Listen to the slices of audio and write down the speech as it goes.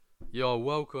Yo,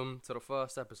 welcome to the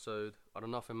first episode of the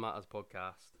Nothing Matters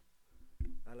podcast.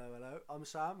 Hello. I'm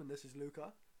Sam, and this is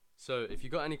Luca. So, if you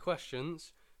got any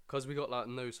questions, because we got like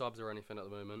no subs or anything at the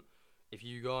moment, if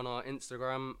you go on our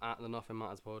Instagram at the Nothing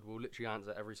Matters pod, we'll literally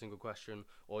answer every single question.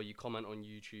 Or you comment on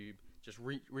YouTube, just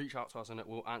reach out to us and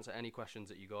we'll answer any questions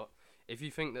that you got. If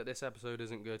you think that this episode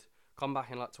isn't good, come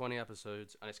back in like 20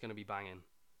 episodes and it's gonna be banging.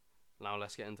 Now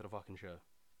let's get into the fucking show.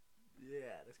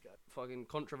 Yeah, let's go. Fucking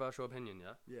controversial opinion,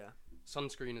 yeah? Yeah.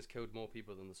 Sunscreen has killed more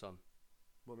people than the sun.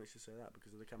 What makes you say that?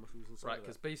 Because of the chemicals inside Right, of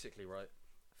because it? basically, right,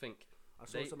 I think I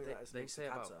saw something that they say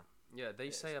about cancer.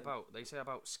 they say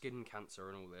about skin cancer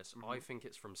and all this. Mm-hmm. I think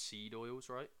it's from seed oils,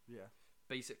 right? Yeah.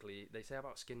 Basically, they say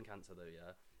about skin cancer though,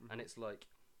 yeah, Mm-hmm. and it's like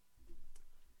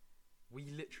we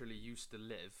literally used to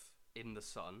live in the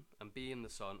sun and be in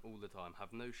the sun all the time,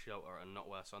 have no shelter and not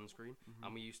wear sunscreen,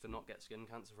 and we used to not get skin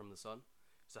cancer from the sun.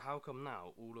 So how come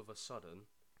now all of a sudden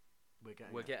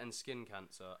we're getting skin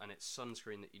cancer and it's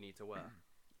sunscreen that you need to wear?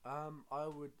 So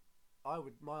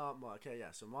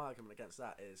my argument against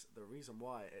that is the reason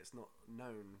why it's not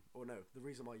known, the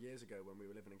reason why years ago when we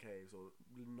were living in caves or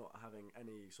not having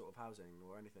any sort of housing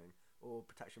or anything or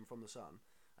protection from the sun,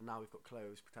 and now we've got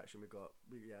clothes protection, we've got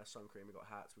sun cream, we've got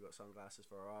hats, we've got sunglasses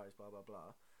for our eyes, blah blah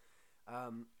blah,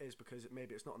 is because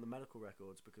maybe it's not on the medical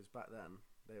records, because back then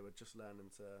they were just learning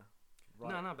to.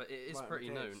 No, but it is pretty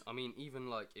known. Caves. I mean, even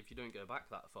like if you don't go back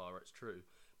that far, it's true.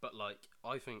 But like,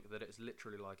 I think that it's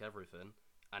literally like everything,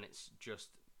 and it's just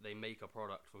they make a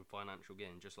product from financial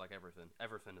gain, just like everything.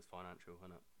 Everything is financial,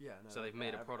 isn't it? Yeah. No, So they've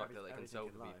made a product that they can sell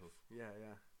to life. people. Yeah.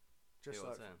 See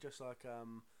what I'm saying? Just like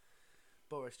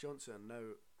Boris Johnson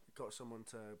got someone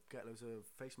to get loads of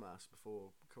face masks before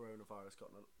coronavirus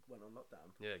went on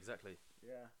lockdown. Yeah, exactly.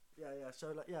 Yeah.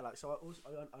 So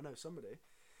I know somebody.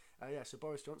 So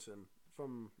Boris Johnson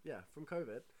from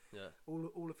COVID. Yeah.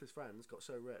 All of his friends got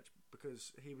so rich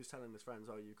because he was telling his friends,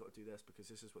 "Oh, you've got to do this because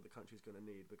this is what the country's going to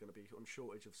need. We're going to be on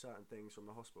shortage of certain things from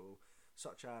the hospital,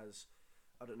 such as,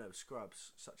 I don't know,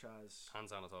 scrubs, such as Hand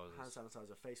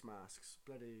sanitizer, face masks,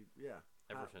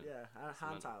 everything.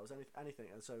 Hand towels, anything."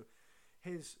 And so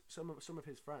some of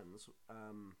his friends,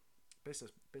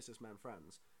 businessman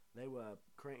friends, they were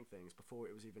creating things before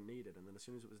it was even needed, and then as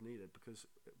soon as it was needed, because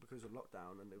of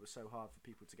lockdown, and it was so hard for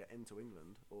people to get into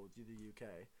England or the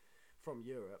UK from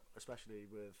Europe, especially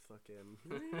with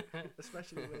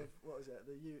what was it,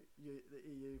 the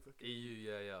EU fucking EU,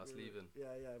 it's leaving.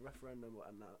 referendum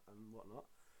and whatnot.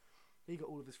 He got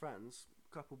all of his friends,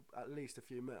 at least a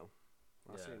few mil.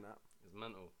 I've seen that. It's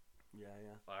mental.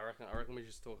 Yeah. I reckon we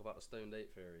just talk about the stoned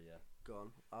ape theory, yeah. Go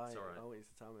on. I want you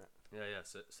to tell me it. Yeah.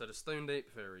 So the stoned ape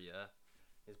theory, yeah,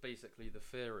 is basically the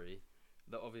theory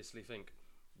that obviously think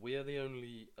we are the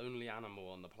only animal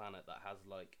on the planet that has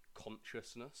like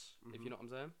consciousness. Mm-hmm. If you know what I'm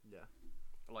saying. Yeah.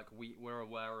 Like we're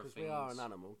aware of things. Because we are an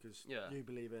animal. Because you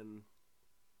believe in.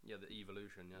 Yeah, the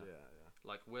evolution. Yeah. Yeah.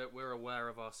 Like we're aware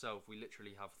of ourselves. We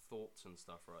literally have thoughts and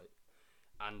stuff, right?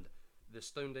 And the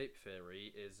stoned ape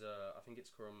theory is, I think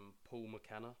it's from Paul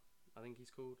McKenna. I think he's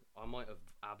called. I might have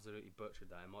absolutely butchered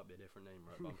that. It might be a different name,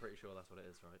 right? But I'm pretty sure that's what it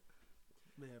is, right?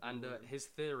 Yeah, and his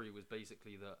theory was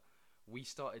basically that we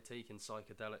started taking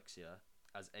psychedelics,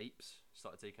 as apes.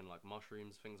 Started taking like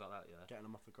mushrooms, things like that, Getting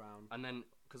them off the ground. And then,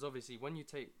 because obviously when you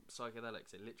take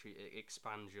psychedelics, it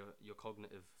expands your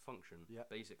cognitive function,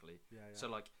 basically. Yeah. So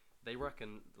like, they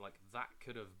reckon like that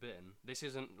could have been. This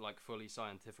isn't like fully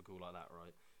scientifical like that,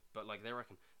 right? But like they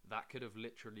reckon that could have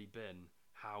literally been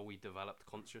how we developed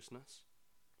consciousness.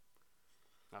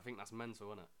 I think that's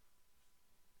mental, isn't it?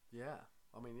 Yeah.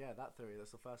 I mean, that theory,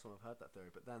 that's the first time I've heard that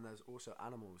theory. But then there's also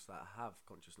animals that have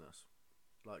consciousness.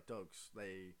 Like dogs,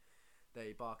 they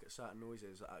bark at certain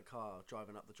noises at a car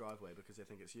driving up the driveway because they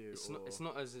think it's you. It's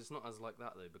not as like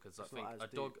that though, because I think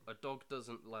a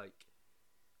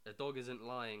dog isn't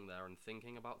lying there and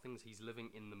thinking about things. He's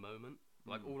living in the moment.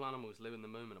 Like all animals live in the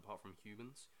moment apart from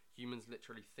humans. Humans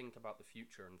literally think about the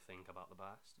future and think about the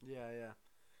past. Yeah.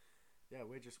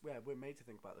 We're made to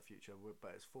think about the future,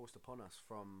 but it's forced upon us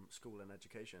from school and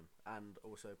education, and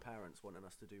also parents wanting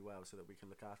us to do well so that we can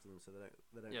look after them, so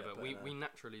they don't. Yeah, but we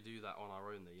naturally do that on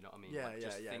our own, though. You know what I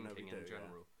mean? Thinking in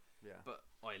general. Yeah. But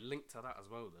I link to that as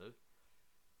well, though.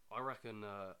 I reckon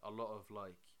a lot of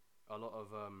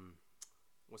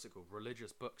what's it called?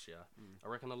 Religious books, yeah. I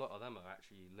reckon a lot of them are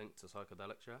actually linked to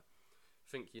psychedelics, yeah.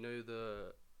 Think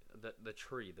the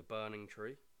tree, the burning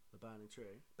tree. The burning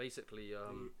tree. Basically,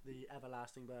 the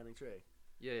everlasting burning tree.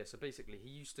 Yeah. So basically, he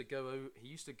used to go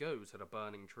to the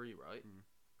burning tree, right,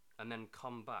 and then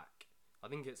come back. I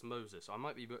think it's Moses. I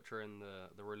might be butchering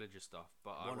the religious stuff,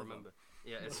 but I remember.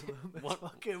 Yeah, it's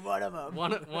fucking one of them.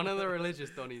 One of the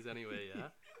religious donnies anyway. Yeah,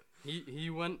 He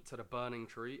went to the burning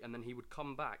tree, and then he would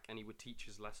come back and he would teach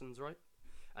his lessons, right?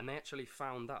 And they actually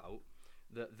found out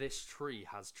that this tree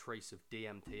has trace of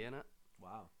DMT in it.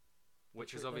 Wow.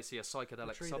 Which is obviously a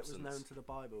psychedelic tree substance. That was known to the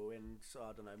Bible in,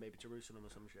 I don't know, maybe Jerusalem or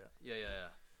some shit. Yeah.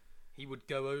 He would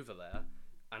go over there,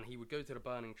 and he would go to the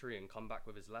burning tree and come back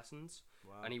with his lessons.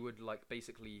 Wow. And he would like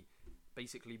basically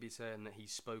be saying that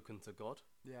he's spoken to God.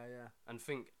 Yeah. And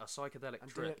think a psychedelic and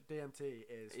trip. DMT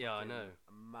is I know.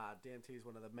 Mad. DMT is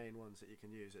one of the main ones that you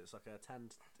can use. It's like it's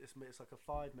like a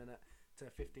 5 minute to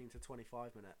 15 to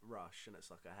 25 minute rush, and it's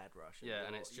like a head rush.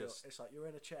 And it's just it's like you're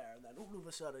in a chair, and then all of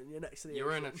a sudden you're next to the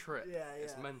you're ocean. in a trip. Yeah.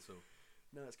 It's mental.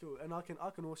 No, it's cool, and I can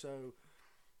also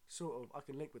I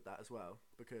can link with that as well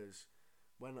because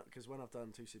when I've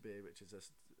done 2CB, which is a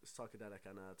psychedelic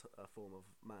and a form of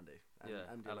Mandy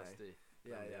and MDMA. LSD.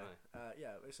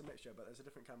 Yeah, it's a mixture, but there's a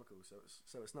different chemical, so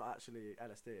it's not actually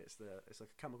LSD. It's like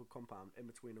a chemical compound in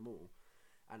between them all,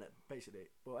 and it basically.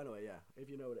 Well, anyway, yeah. If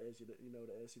you know what it is, you know what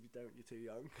it is. If you don't, you're too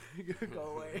young.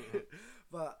 Go away.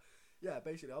 But yeah,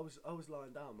 basically, I was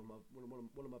lying down with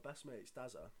one of my best mates,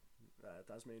 Dazza,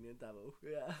 Tasmanian Devil.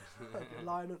 Yeah,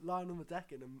 lying on the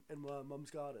deck in my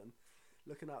mum's garden,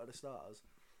 looking out at the stars,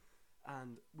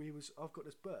 and I've got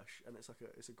this bush, and it's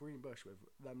a green bush with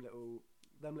them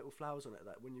little flowers on it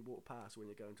that when you walk past when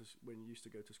you used to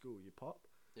go to school you pop.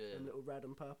 Yeah. Them little red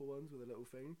and purple ones with a little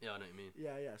thing. Yeah, I know what you mean.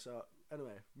 Yeah. So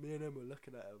anyway, me and him were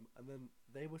looking at them, and then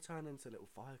they were turning into little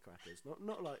firecrackers.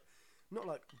 Not like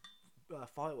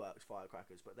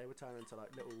firecrackers, but they were turning into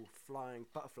like little flying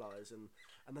butterflies, and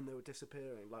then they were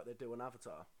disappearing like they do on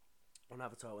Avatar. On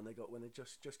Avatar, when they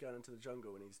just going into the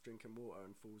jungle and he's drinking water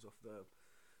and falls off the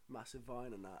massive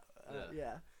vine and that.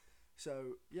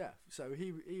 So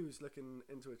he was looking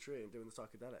into a tree and doing the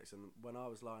psychedelics, and when I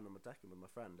was lying on my deck with my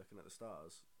friend looking at the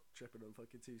stars, tripping on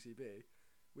fucking 2CB,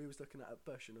 we was looking at a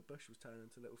bush, and the bush was turning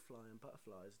into little flying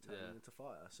butterflies, turning into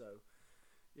fire. So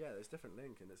yeah, there's different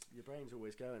link, and your brain's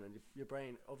always going, and your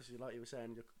brain, obviously, like you were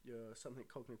saying, your something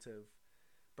cognitive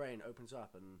brain opens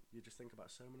up, and you just think about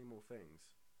so many more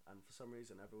things. And for some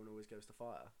reason, everyone always goes to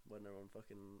fire when they're on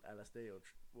fucking LSD or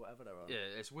whatever they're on.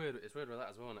 Yeah, it's weird. It's weird with that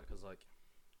as well, isn't it? Because like,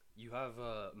 you have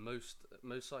most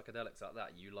psychedelics like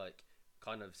that. You like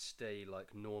kind of stay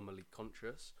like normally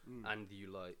conscious, and you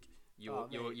like you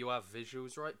have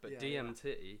visuals, right? But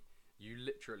DMT, you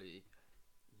literally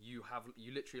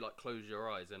like close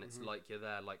your eyes, and it's like you're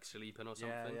there like sleeping or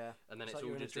something, and then it's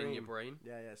all just in your brain.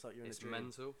 Yeah, it's like you're in a dream.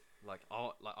 It's mental. Like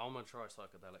I'm gonna try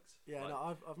psychedelics. Yeah, like,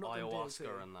 no, I've not done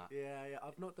ayahuasca and that. Yeah,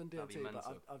 I've not done DMT, but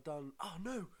I've done. Oh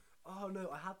no,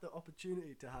 I had the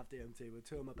opportunity to have DMT with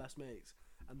two of my best mates,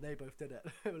 and they both did it.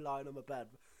 They were lying on my bed,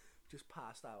 just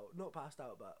passed out. Not passed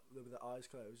out, but with their eyes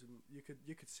closed, and you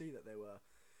could see that they were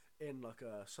in like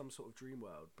some sort of dream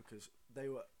world, because they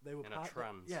were in a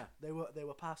trance. Yeah, they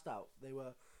were passed out. They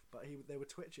were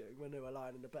twitching when they were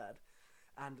lying in the bed.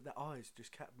 And their eyes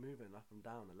just kept moving up and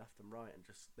down and left and right, and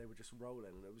they were just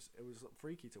rolling, and it was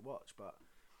freaky to watch. But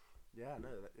yeah, no,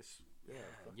 it's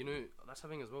you know, that's the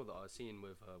thing as well that I've seen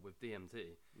with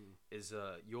DMT is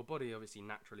your body obviously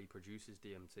naturally produces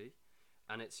DMT,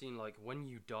 and it seemed like when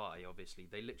you die, obviously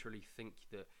they literally think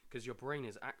that because your brain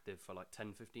is active for like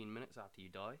 10-15 minutes after you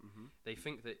die, they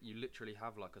think that you literally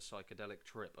have like a psychedelic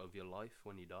trip of your life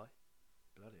when you die.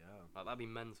 Bloody hell! Like, that'd be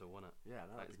mental, wouldn't it? Yeah,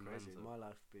 that'd be crazy. Mental. My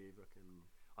life would be fucking.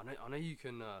 I know you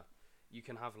can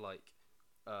have like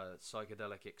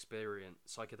psychedelic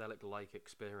like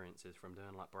experiences from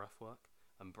doing like breath work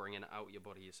and bringing it out your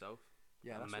body yourself.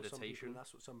 Yeah, and meditation.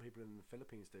 That's what some people in the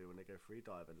Philippines do when they go free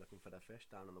diving, looking for their fish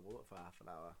down in the water for half an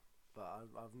hour. But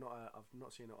I've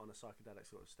not seen it on a psychedelic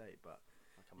sort of state. But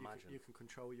I can imagine you can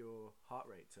control your heart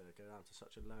rate to go down to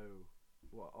such a low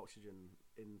oxygen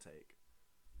intake.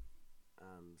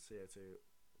 And CO2.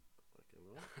 Fucking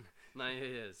what? No,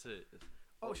 yeah. So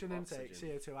oxygen intake,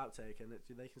 CO2 outtake, and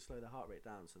they can slow their heart rate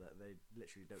down so that they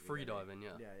literally don't. Free diving,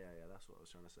 yeah. Yeah. That's what I was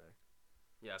trying to say.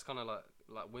 Yeah, it's kind of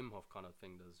like Wim Hof kind of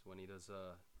thing does when he does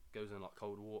goes in like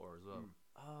cold water as well.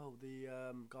 Oh, the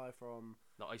guy from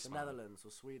the Netherlands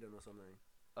or Sweden or something.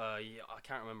 Yeah, I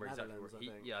can't remember exactly where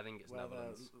I think it's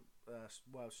Netherlands.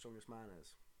 World's strongest man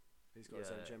is. He's got his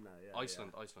own gym now. Yeah.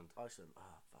 Iceland. Oh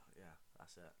fuck yeah,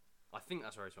 that's it. I think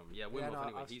that's where he's from. Yeah, Wim Hof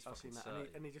anyway. He's fucking seen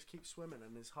that. And he just keeps swimming,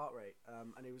 and his heart rate.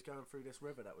 And he was going through this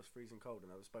river that was freezing cold,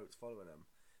 and there was boats following him,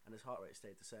 and his heart rate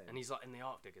stayed the same. And he's like in the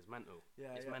Arctic. It's mental.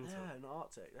 Yeah, it's mental. Yeah, in the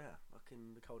Arctic. Yeah,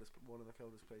 fucking one of the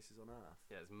coldest places on earth.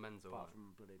 Yeah, it's mental. Apart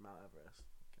from bloody Mount Everest.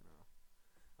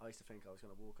 I used to think I was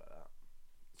gonna walk like that.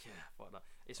 Yeah, fuck that.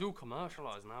 It's all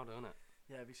commercialised now, don't it?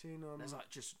 Yeah, have you seen There's like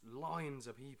just lines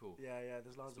of people. Yeah,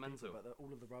 there's lots It's of people, mental. but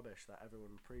all of the rubbish that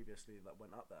everyone previously that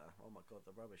went up there. Oh my god,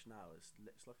 the rubbish now is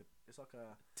it's like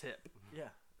a Tip.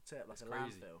 yeah, like It's a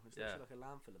crazy. landfill. It's Yeah. literally like a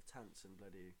landfill of tents and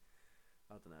bloody,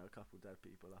 I don't know, a couple dead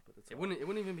people up at the top. It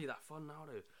wouldn't even be that fun now,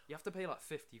 though. You have to pay like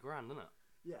 50 grand, isn't it?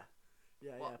 Yeah.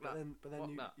 Fuck But that. then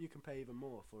Fuck that. you can pay even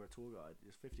more for a tour guide.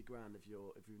 It's 50 grand if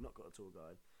you've not got a tour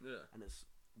guide, Yeah. and it's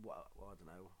well, I don't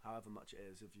know, however much it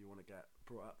is if you want to get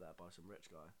brought up there by some rich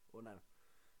guy, or no,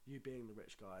 you being the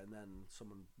rich guy and then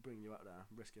someone bringing you up there,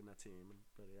 risking their team and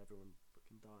bloody everyone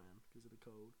fucking dying because of the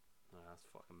cold. Oh, that's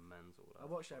fucking mental. I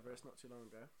watched Everest not too long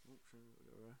ago.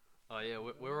 Oh yeah,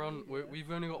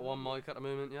 we've only got one mic at the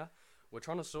moment. Yeah, we're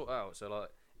trying to sort it out. So like,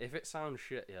 if it sounds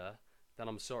shit, yeah, then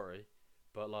I'm sorry,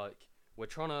 but like, we're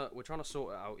trying to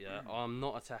sort it out. Yeah, I'm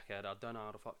not a tech head. I don't know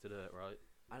how the fuck to do it, right?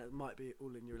 And it might be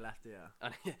all in your left ear.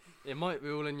 And it might be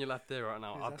all in your left ear right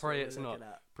now. I That's pray what it's we're not. looking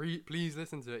at. Please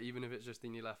listen to it, even if it's just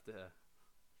in your left ear.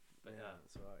 But yeah.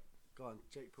 That's alright. Go on,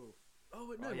 Jake Paul. Oh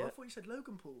wait, no, Oh, yeah. I thought you said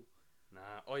Logan Paul.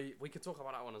 Nah, we could talk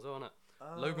about that one as well, innit?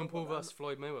 Oh, Logan Paul well, versus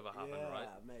Floyd Mayweather happened, yeah, right?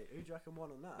 mate. Who do you reckon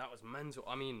won on that? That was mental.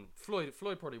 I mean, Floyd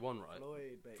probably won, right?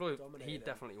 Floyd, He dominated.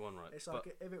 definitely won, right? It's But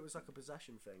like if it was like a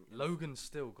possession thing. Logan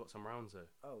still got some rounds though,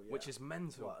 Oh yeah. which is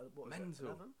mental. What was mental. it?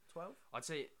 11? 12? I'd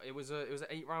say it was an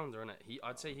 8-rounder, innit?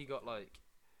 I'd say he got like,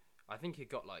 I think he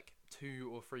got like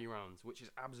 2 or 3 rounds, which is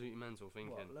absolutely mental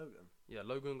thinking. What, Logan? Yeah,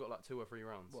 Logan got like 2 or 3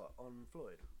 rounds. What, on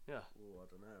Floyd? Yeah. Oh, I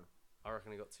don't know. I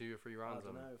reckon he got 2 or 3 rounds I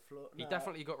don't on him. know. He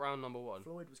definitely got round number 1.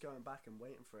 Floyd was going back and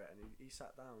waiting for it, and he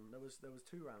sat down. There was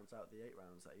 2 rounds out of the 8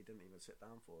 rounds that he didn't even sit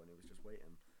down for, and he was just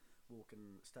waiting,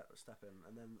 walking, stepping,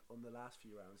 and then on the last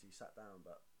few rounds he sat down.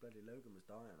 But bloody Logan was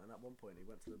dying, and at one point he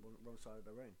went to the wrong side of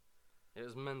the ring. It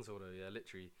was mental though, yeah.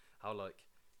 Literally, how like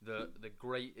the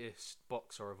greatest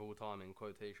boxer of all time in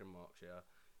quotation marks, yeah,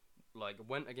 like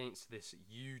went against this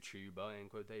YouTuber in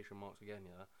quotation marks again,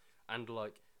 yeah, and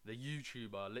like the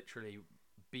YouTuber literally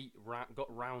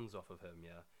got rounds off of him,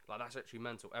 yeah. Like that's actually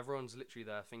mental. Everyone's literally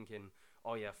there thinking,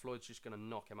 oh yeah, Floyd's just gonna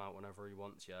knock him out whenever he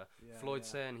wants, yeah. Floyd's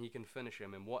saying he can finish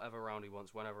him in whatever round he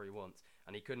wants, whenever he wants,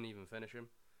 and he couldn't even finish him,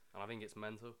 and I think it's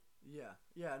mental.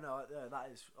 That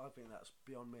is. I think that's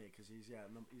beyond me because he's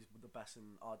the best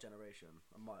in our generation.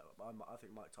 I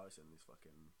think Mike Tyson is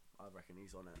fucking. I reckon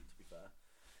he's on it. To be fair.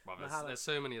 Well, there's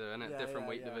so many though, innit? Different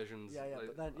weight divisions. Yeah,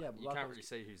 like, but then you can't really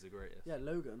say who's the greatest. Yeah,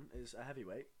 Logan is a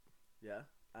heavyweight. Yeah,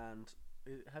 and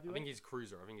heavyweight. I think he's a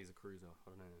cruiser. I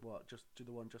don't know. What? Just do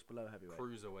the one just below heavyweight.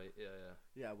 Cruiserweight. Yeah.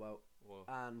 Yeah, well,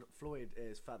 and Floyd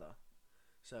is feather,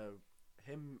 so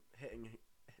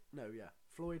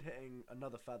Floyd hitting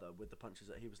another feather with the punches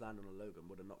that he was landing on Logan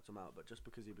would have knocked him out, but just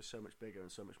because he was so much bigger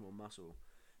and so much more muscle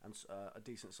and a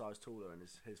decent size taller and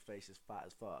his face is fat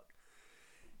as fuck,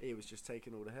 he was just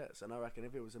taking all the hits. And I reckon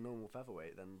if it was a normal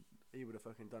featherweight, then he would have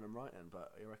fucking done him right in,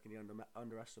 but I reckon he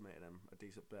underestimated him a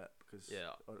decent bit because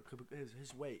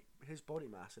his weight, his body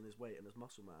mass and his weight and his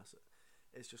muscle mass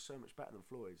is just so much better than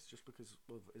Floyd's just because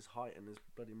of his height and his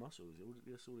bloody muscles.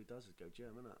 That's all he does is go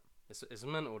gym, isn't it? It's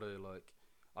mental though. Like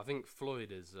I think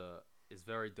Floyd is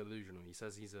very delusional. He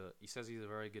says he's a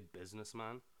very good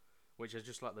businessman, which is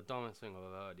just like the dumbest thing I've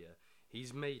ever heard. Yeah,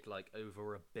 he's made like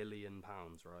over £1 billion,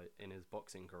 right, in his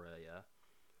boxing career. Yeah,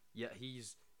 yet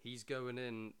he's going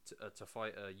in to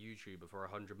fight a YouTuber for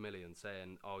 100 million,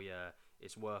 saying, "Oh yeah,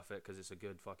 it's worth it because it's a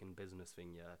good fucking business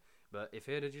thing." Yeah, but if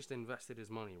he had just invested his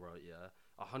money right, yeah,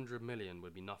 100 million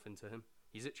would be nothing to him.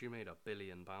 He's actually made £1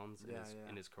 billion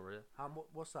in his career.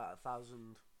 What's that?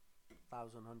 1,000,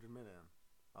 100 million,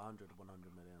 100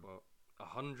 million. Well,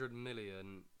 100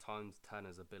 million times 10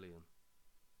 is $1 billion.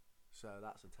 So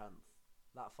that's a tenth.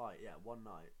 That fight, yeah, one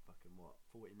night, fucking what,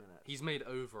 40 minutes. He's made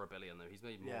over $1 billion though. He's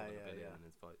made more than $1 billion in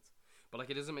his fights. But like,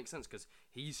 it doesn't make sense because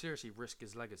he seriously risked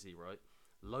his legacy, right?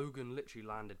 Logan literally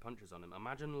landed punches on him.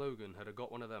 Imagine Logan had got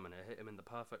one of them and it hit him in the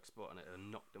perfect spot and it had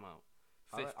knocked him out.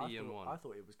 50 and 1. I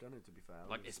thought he was going to be fair.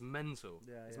 Like, it's mental.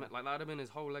 Yeah, like, that would have been his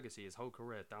whole legacy, his whole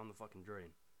career down the fucking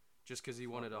drain. Just because he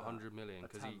wanted 100 million,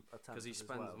 because he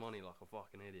spends money like a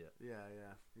fucking idiot. Yeah.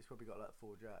 He's probably got like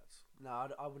 4 jets. No,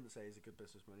 I wouldn't say he's a good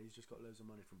businessman. He's just got loads of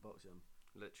money from boxing.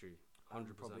 Literally, 100%.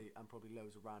 And probably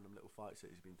loads of random little fights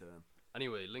that he's been doing.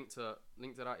 Anyway, link to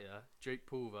that, yeah. Jake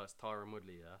Paul versus Tyron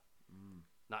Woodley, yeah.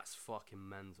 That's fucking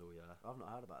mental, yeah. I've not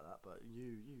heard about that, but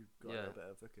you got a bit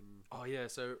of fucking. Oh yeah,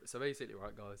 so basically,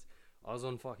 right, guys, I was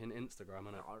on fucking Instagram,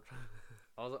 innit?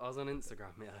 I was on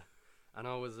Instagram, yeah. And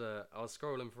I was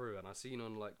scrolling through and I seen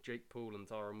on like Jake Paul and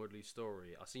Tyron Woodley's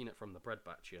story, I seen it from the Bread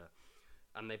Batch, yeah.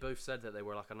 And they both said that they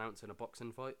were like announcing a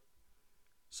boxing fight.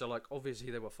 So like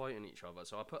obviously they were fighting each other.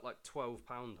 So I put like £12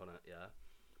 on it, yeah.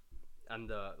 and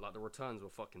like the returns were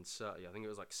fucking 30. I think it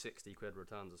was like 60 quid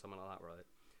returns or something like that, right?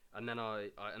 And then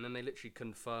and then they literally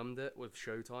confirmed it with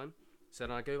Showtime. So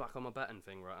then I go back on my betting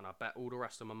thing, right, and I bet all the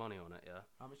rest of my money on it, yeah.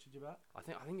 How much did you bet? I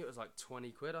think it was like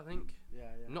 20 quid, I think. Yeah.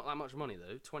 Not that much money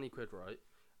though, 20 quid, right?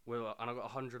 And I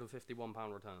got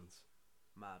 £151 returns.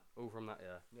 Mad. All from that,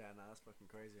 yeah. Yeah, no, that's fucking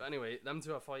crazy. But anyway, them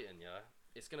two are fighting, yeah.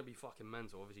 It's gonna be fucking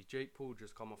mental. Obviously, Jake Paul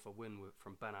just come off a win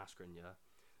from Ben Askren, yeah,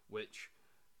 which.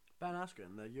 Ben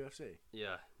Askren, the UFC.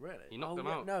 Yeah. Really? He knocked him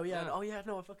out. No, yeah. Yeah. Oh yeah,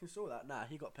 no, I fucking saw that. Nah,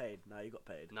 he got paid. Nah, he got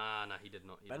paid. Nah, he did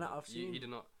not. He did not. He did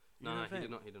not. No, he did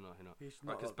not. He did not. He's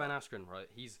Right, because Ben Askren, right?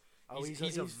 He's a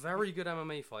he's very good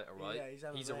MMA fighter, right?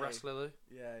 Yeah, he's a wrestler though.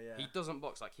 Yeah. He doesn't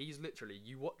box. Like he's literally.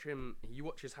 You watch him. You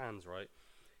watch his hands, right?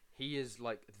 He is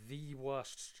like the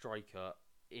worst striker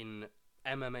in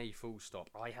MMA. Full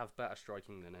stop. I have better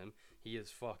striking than him. He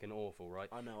is fucking awful, right?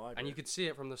 I know. And you could see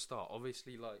it from the start.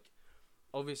 Obviously,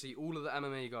 all of the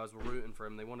MMA guys were rooting for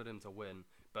him. They wanted him to win.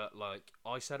 But like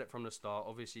I said it from the start.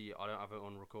 Obviously, I don't have it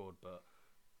on record, but.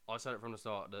 I said it from the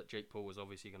start that Jake Paul was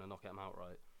obviously going to knock him out,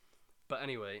 right? But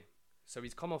anyway, so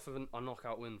he's come off of a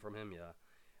knockout win from him, yeah?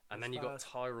 And then you got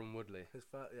Tyron Woodley. His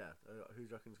first, yeah. Who do you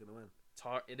reckon's going to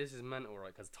win? This is mental,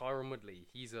 right? Because Tyron Woodley,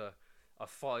 he's a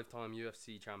 5-time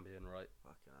UFC champion, right?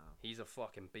 Fucking hell. He's a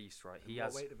fucking beast, right?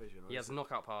 What weight division? He has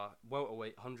knockout power,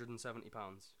 welterweight, 170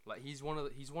 pounds. Like he's one of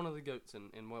the goats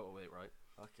in welterweight, right?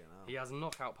 Fucking hell. He has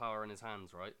knockout power in his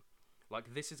hands, right?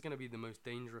 Like this is going to be the most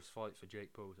dangerous fight for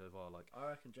Jake Paul so far. Like I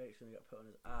reckon Jake's going to get put on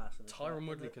his ass. Tyron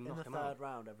Woodley can knock him out. In the third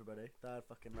round, everybody. Third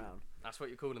fucking round. That's what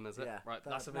you're calling, is it? Yeah. Right.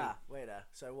 That's the thing. Wait there.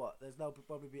 So what? There's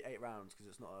probably be 8 rounds because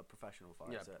it's not a professional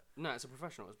fight, is it? No, it's a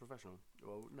professional. It's professional.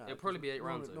 Well, no. It'll probably be 8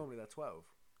 rounds. Normally they're 12.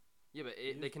 Yeah, but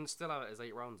they can still have it as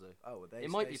 8 rounds though. Oh, it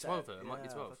might be 12 though. It might be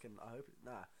 12. I hope.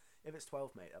 If it's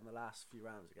 12, mate, on the last few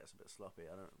rounds it gets a bit sloppy.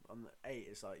 On the 8,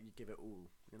 it's like you give it all.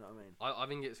 You know what I mean? I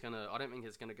think it's gonna. I don't think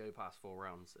it's gonna go past 4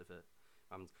 rounds if it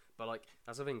happens. But like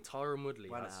that's the thing. Tyron Woodley.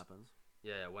 When it happens.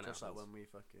 Yeah, when just it happens. like when we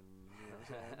fucking. You know what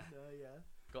I'm saying?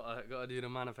 Yeah. Gotta do the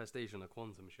manifestation of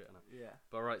quantum shit in it. Yeah.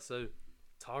 But right, so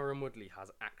Tyron Woodley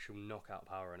has actual knockout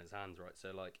power in his hands, right?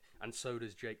 So like, and so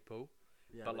does Jake Paul.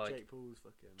 Yeah, but like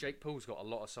Jake Paul's got a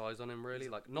lot of size on him, really.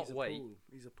 Like not weight.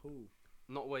 He's a pool.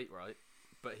 Not weight, right?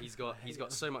 But he's got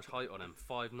so much height on him.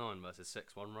 5'9" versus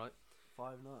 6'1", right?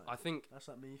 5'9". I think that's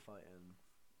like me fighting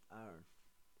Aaron,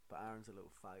 but Aaron's a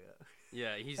little faggot.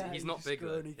 Yeah, he's not big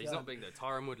though. He's not big though.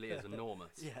 Tyron Woodley is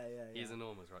enormous. Yeah. He's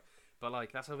enormous, right? But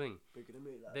like that's the thing. Bigger than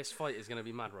me, like. This fight is gonna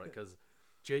be mad, right? Because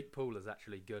Jake Paul is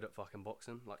actually good at fucking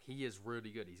boxing. Like he is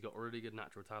really good. He's got really good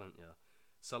natural talent, yeah.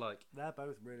 So like they're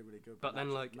both really good. But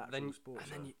then like sports,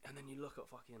 and then you look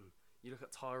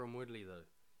at Tyron Woodley though.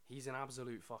 He's an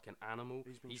absolute fucking animal.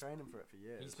 He's been training for it for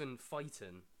years. He's been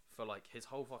fighting for like his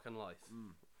whole fucking life.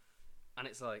 And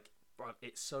it's like, bro,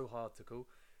 it's so hard to call.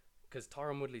 Because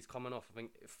Tyron Woodley's coming off, I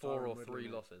think, 4 or 3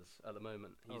 losses at the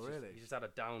moment. He's just had a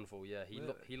downfall, yeah.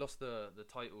 He lost the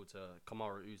title to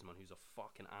Kamaru Usman, who's a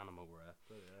fucking animal, rare.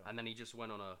 And then he just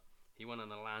went on a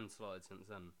landslide since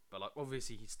then. But like,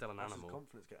 obviously, he's still an animal. His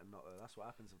confidence getting knocked though. That's what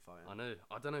happens in fighting. I know.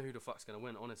 I don't know who the fuck's gonna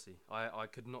win. Honestly, I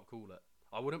could not call it.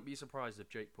 I wouldn't be surprised if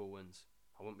Jake Paul wins.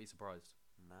 I wouldn't be surprised.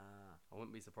 Nah. I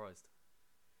wouldn't be surprised.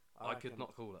 I could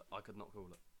not call it. I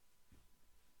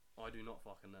do not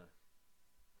fucking know.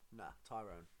 Nah,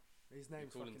 Tyrone. His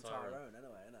name's fucking Tyrone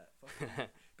anyway, innit?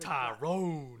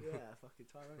 Tyrone! Yeah, fucking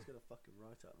Tyrone's gonna fucking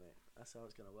write up, mate. That's how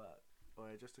it's gonna work.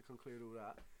 Alright, just to conclude all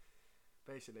that,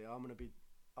 basically, what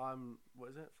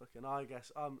is it? Fucking, I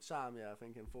guess, Sam, yeah,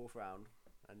 thinking 4th round,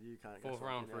 and you can't guess. 4th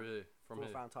round for you. From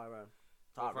 4th round Tyrone.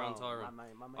 4th round Tyrone.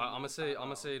 I'm gonna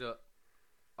say that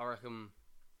I reckon.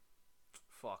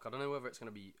 Fuck, I don't know whether it's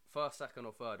gonna be 1st, 2nd,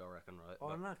 or 3rd. I reckon, right?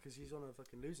 Oh no, because he's on a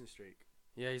fucking losing streak.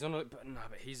 Yeah, he's on a. But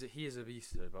he is a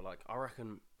beast though. But like, I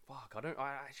reckon. Fuck,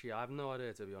 I have no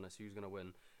idea to be honest who's gonna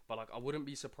win. But like, I wouldn't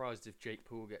be surprised if Jake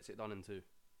Paul gets it done in 2.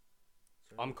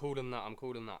 I'm calling that.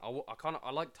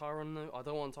 I like Tyron though. I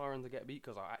don't want Tyron to get beat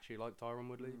because I actually like Tyron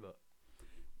Woodley. But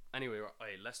anyway, right,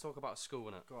 hey, let's talk about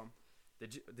school, innit? Go on.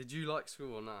 Did you like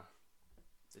school or nah?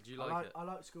 Did you like it? I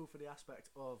like school for the aspect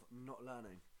of not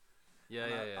learning. Yeah.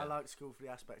 I like school for the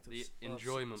aspect of the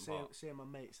enjoyment part. Seeing my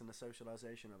mates and the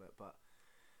socialisation of it. But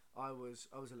I was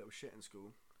a little shit in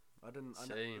school.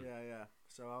 Same. Yeah.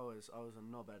 So I was a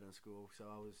knobhead in school. So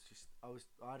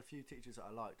I had a few teachers that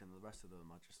I liked, and the rest of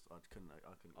them I couldn't.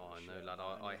 Oh no, lad!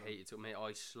 I hated it, mate.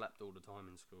 I slept all the time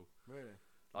in school. Really?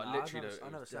 Like literally, I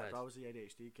never slept. I was the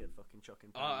ADHD kid, fucking chucking.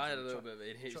 I had a little bit of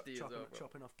ADHD as well, bro.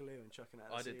 Chopping off glue and chucking it.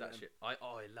 I did that shit.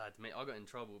 Lad, mate, I got in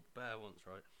trouble bare once,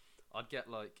 right? I'd get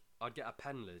a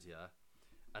pen lid, yeah,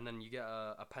 and then you get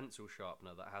a pencil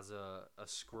sharpener that has a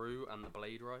screw and the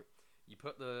blade, right? You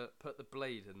put the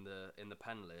blade in the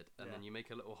pen lid, and then you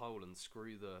make a little hole and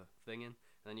screw the thing in, and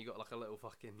then you got like a little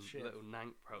fucking little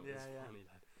nank, bro. It's funny,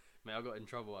 lad. Mate, I got in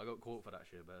trouble. I got caught for that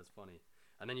shit, but it's funny.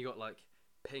 And then you got like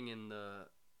pinging the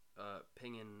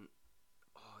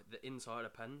inside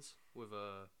of pens with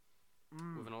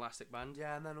an elastic band.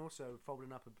 Yeah, and then also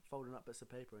folding up bits of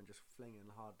paper and just flinging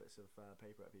hard bits of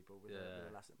paper at people with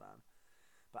an elastic band.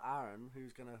 But Aaron,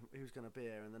 who's gonna be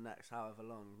here in the next however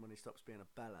long when he stops being a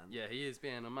bellend. Yeah, he is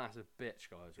being a massive bitch,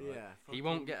 guys. Right? Yeah, he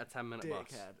won't get a 10-minute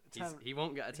bus. He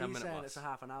won't get a 10-minute bus. He's saying it's a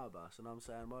half an hour bus, and I'm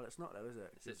saying, well, it's not though, is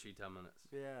it? It's literally 10 minutes.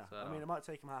 Yeah, so, I mean, it might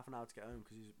take him half an hour to get home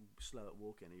because he's slow at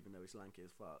walking, even though he's lanky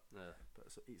as fuck. Yeah. But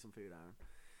eat some food,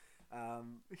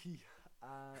 Aaron.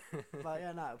 But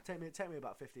yeah, no, take me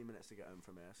about 15 minutes to get home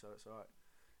from here, so it's alright.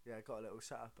 Yeah, got a little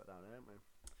setup down there, haven't we?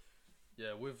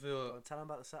 Yeah, with the. Tell him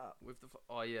about the setup.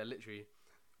 Oh yeah, literally,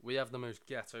 we have the most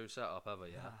ghetto setup ever.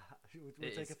 Yeah.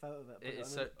 we'll take a photo of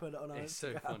it. Put it on our Instagram. It's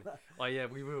so funny. Oh yeah,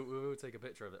 we will take a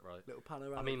picture of it, right? Little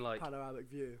panoramic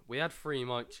view. We had 3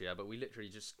 mics, yeah, but we literally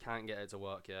just can't get it to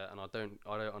work yet, and I don't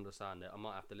understand it. I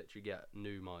might have to literally get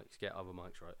new mics, get other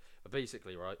mics, right? But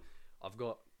basically, right, I've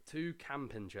got 2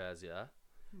 camping chairs, yeah.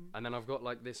 And then I've got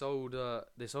like this old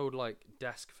like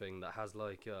desk thing that has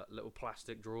like little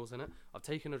plastic drawers in it. I've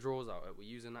taken the drawers out. We're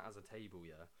using that as a table,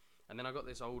 yeah. And then I got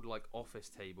this old like office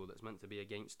table that's meant to be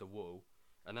against the wall.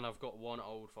 And then I've got one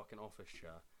old fucking office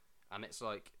chair, and it's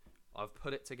like I've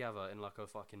put it together in like a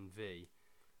fucking V,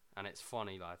 and it's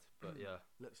funny, lad. But yeah,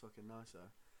 looks fucking nice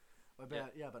though. But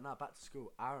now back to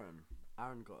school. Aaron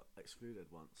got excluded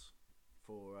once.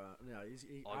 Got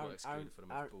excluded for the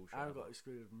most bullshit. Aaron got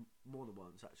excluded more than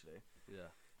once actually. Yeah.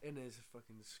 In his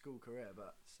fucking school career,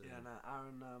 but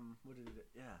Aaron. What did he do?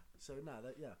 Yeah. So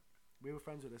we were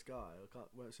friends with this guy.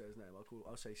 Won't say his name.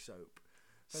 I'll say Soap.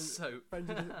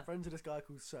 Friends with this guy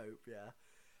called Soap. Yeah.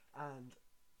 And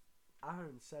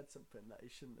Aaron said something that he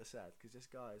shouldn't have said because this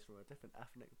guy is from a different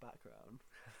ethnic background.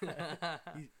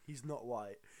 he's not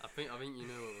white. I think you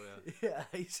know what we're. Yeah,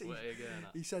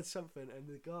 he said something, and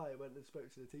the guy went and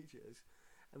spoke to the teachers,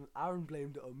 and Aaron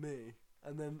blamed it on me,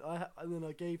 and then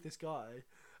I gave this guy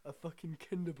a fucking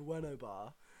Kinder Bueno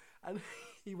bar, and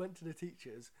he went to the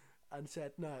teachers and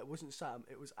said, no, it wasn't Sam,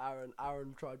 it was Aaron.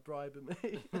 Aaron tried bribing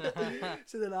me.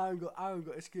 So then Aaron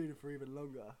got excluded for even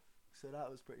longer. So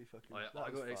that was pretty fucking. I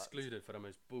got excluded for the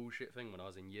most bullshit thing when I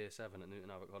was in year 7 at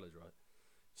Newton Abbot College, right?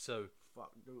 So.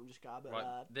 Fuck, don't just get a bit right,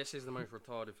 lad. This is the most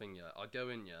retarded thing, yeah. I go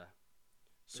in, yeah.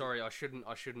 Sorry, I shouldn't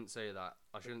say that.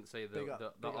 I shouldn't say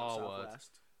the R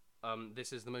word.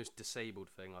 This is the most disabled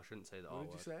thing. I shouldn't say the R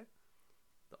word. What did you say?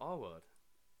 The R word.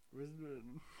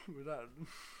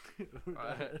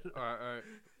 Alright.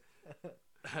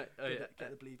 Get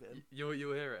the bleep in.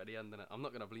 You'll hear it at the end, innit? I'm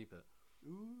not gonna bleep it.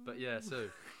 Ooh. But yeah, so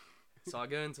I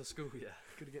go into school, yeah.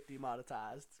 Gonna get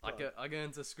demonetized. I go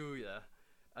into school, yeah,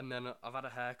 and then I've had a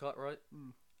haircut, right?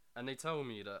 And they tell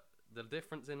me that the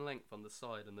difference in length on the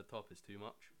side and the top is too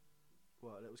much.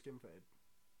 What, a little skin fade?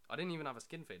 I didn't even have a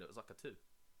skin fade. It was like a 2.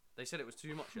 They said it was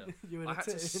too much, yeah. I had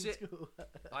to sit.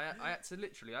 I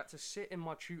had to sit in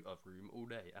my tutor room all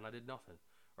day, and I did nothing,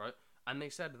 right? And they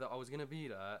said that I was gonna be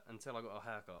there until I got a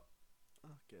haircut.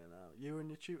 Okay, now you were in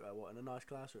your tutor, what, in a nice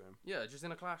classroom? Yeah, just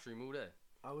in a classroom all day.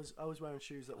 I was wearing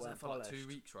shoes that weren't polished. I was there for like 2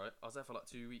 weeks, right? I was there for like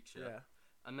 2 weeks, yeah.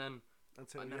 And then I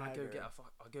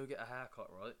go get a haircut,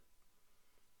 right?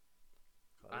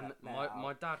 And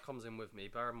my dad comes in with me.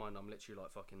 Bear in mind, I'm literally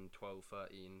like fucking 12,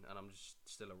 13, and I'm just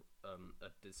still a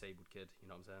disabled kid. You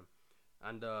know what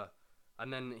I'm saying?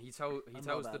 And then he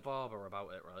tells the barber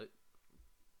about it, right?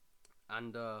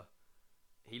 And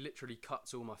he literally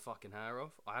cuts all my fucking hair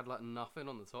off. I had like nothing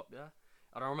on the top, yeah.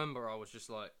 And I remember I was just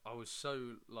like, I was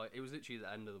so like, it was literally the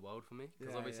end of the world for me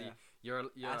because obviously you're a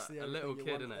little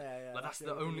kid, innit? Yeah, like that's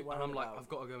the only. And I'm like, I've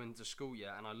got to go into school,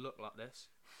 yeah, and I look like this.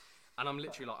 And I'm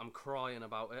literally like, I'm crying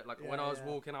about it. Like when I was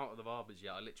walking out of the barber's,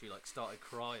 I literally like started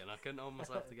crying. I couldn't hold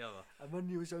myself together. And when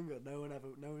you was younger, no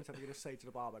one's ever gonna say to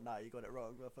the barber, "No, you got it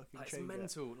wrong." It's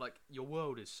mental. Like your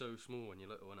world is so small when you're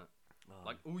little, innit?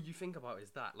 Like all you think about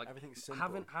is that. Like everything's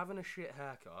simple. Having a shit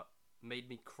haircut made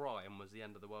me cry and was the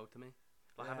end of the world to me.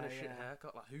 Like having a shit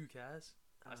haircut, like who cares?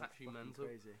 That's actually mental.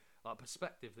 Crazy. Like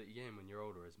perspective that you gain when you're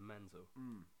older is mental.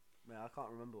 Man, I can't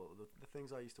remember the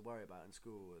things I used to worry about in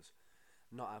school was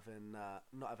not having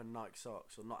Nike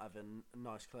socks or not having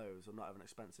nice clothes or not having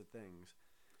expensive things.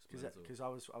 Because I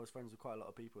was friends with quite a lot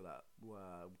of people that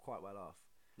were quite well off.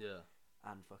 Yeah.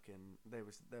 And fucking there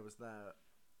was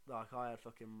like I had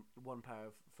fucking one pair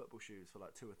of football shoes for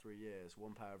like 2 or 3 years,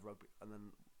 one pair of rugby, and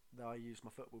then then I used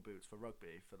my football boots for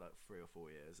rugby for like 3 or 4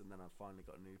 years, and then I finally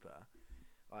got a new pair.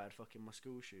 I had fucking my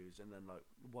school shoes, and then like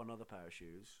one other pair of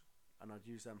shoes, and I'd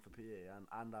use them for PE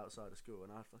and outside of school.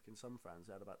 And I had fucking some friends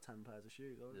who had about 10 pairs of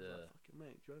shoes. I was like, fucking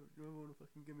mate, do you ever want to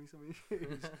fucking give me some of your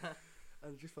shoes?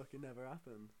 And it just fucking never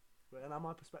happened. But and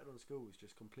my perspective on school was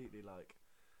just completely like.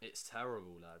 It's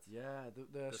terrible, lad. Yeah,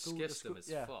 the system is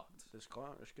fucked. The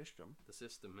system. The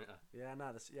system, yeah.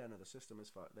 Yeah, the system is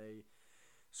fucked.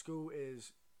 School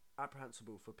is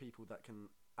apprehensible for people that can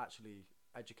actually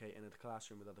educate in a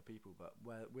classroom with other people, but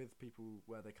with people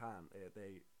where they can,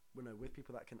 with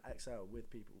people that can excel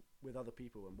with other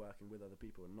people and working with other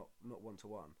people and not one to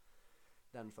one.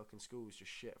 Then fucking school's just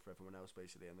shit for everyone else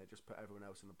basically, and they just put everyone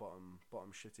else in the bottom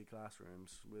shitty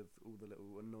classrooms with all the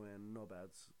little annoying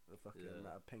knobheads that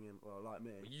are pinging. Well, like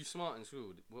me. Were you smart in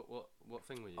school? What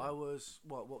thing were you? I was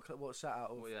what set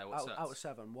out of out of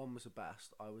 7. 1 was the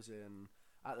best. I was in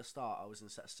at the start. I was in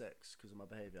set 6 because of my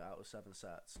behaviour. Out of 7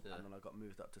 sets, and then I got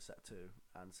moved up to set 2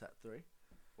 and set 3.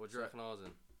 What do you reckon I was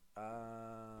in?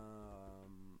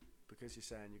 Because you're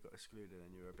saying you got excluded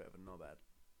and you were a bit of a knobhead.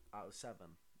 Out of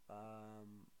 7.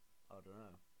 I don't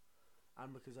know,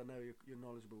 and because I know you're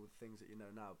knowledgeable with things that you know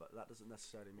now, but that doesn't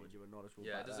necessarily mean you were knowledgeable.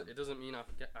 Yeah, it doesn't mean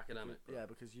academic.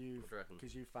 Because you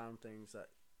found things that.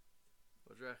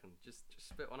 What do you reckon? Just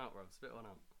spit one out, bro. Spit one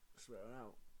out. Spit one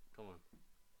out. Come on.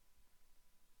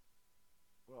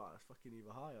 Well, it's fucking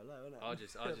either high or low, isn't it? I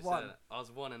just one. said it. I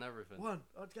was 1 in everything. I'd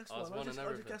guess one. I just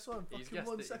guess one. He's fucking guessed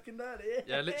 1 it. second early.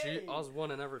 Yeah, literally, I was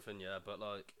 1 in everything. Yeah, but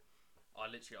like. I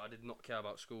did not care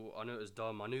about school. I knew it was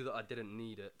dumb. I knew that I didn't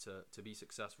need it to be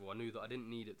successful. I knew that I didn't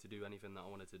need it to do anything that I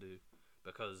wanted to do.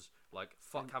 Because, like,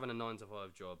 having a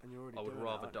 9-to-5 job. I would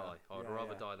rather die. I would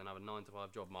rather die than have a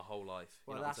 9-to-5 job my whole life.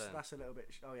 Well, you know that's a little bit.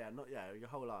 Your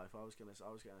whole life. I was gonna say,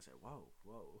 whoa.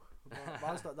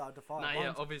 Mine's not that defined. Nah,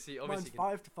 yeah, obviously. Mine's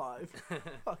 5 to 5.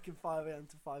 Fucking 5 a.m.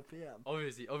 to 5 p.m.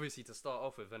 Obviously to start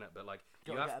off with, innit? But like,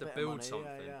 you have to build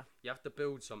something. Yeah. You have to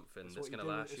build something that's gonna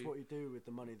last you. It's what you do with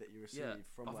the money that you receive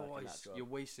from working that job. You're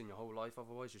wasting your whole life.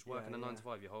 Otherwise, just working a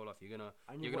 9-to-5 your whole life.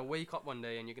 You're gonna wake up one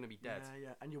day and you're gonna be dead.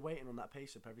 Yeah. And you're waiting on that pay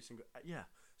slip every single.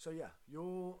 So you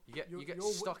get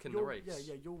stuck in the race.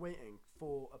 Yeah. You're waiting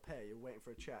for a pay. You're waiting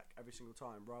for a check every single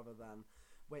time, rather than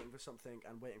waiting for something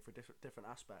and waiting for a different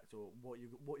aspect, or what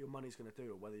your money's going to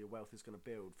do, or whether your wealth is going to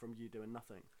build from you doing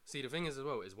nothing. See, the thing is as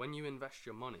well is when you invest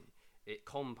your money, it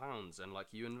compounds, and like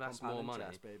you invest more money,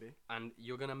 baby. And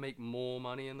you're gonna make more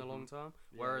money in the long term.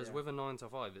 Whereas with a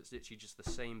 9-to-5, it's literally just the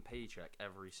same paycheck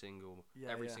every single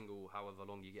however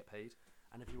long you get paid.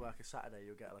 And if you work a Saturday,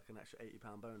 you'll get like an extra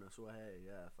 £80 bonus. Well, hey,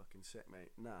 yeah, fucking sick,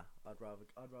 mate. Nah, I'd rather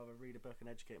read a book and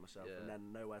educate myself, and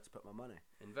then know where to put my money.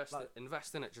 Invest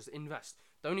in it. Just invest.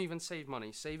 Don't even save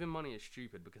money. Saving money is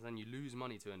stupid because then you lose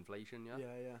money to inflation. Yeah.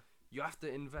 Yeah. You have to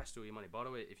invest all your money. By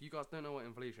the way, if you guys don't know what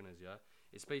inflation is,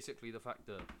 it's basically the fact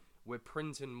that we're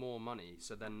printing more money,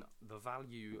 so then the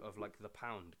value of like the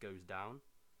pound goes down.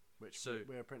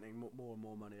 We're printing more and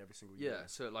more money every single year. Yeah,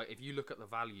 so like if you look at the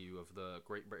value of the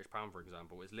Great British Pound, for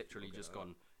example, it's literally just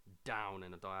gone down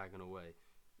in a diagonal way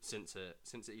since it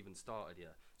even started.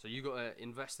 Yeah, so you got to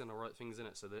invest in the right things in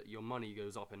it so that your money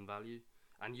goes up in value,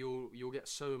 and you'll get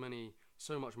so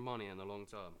much money in the long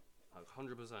term. Like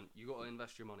 100%, you got to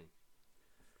invest your money.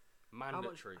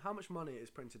 Mandatory. How much money is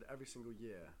printed every single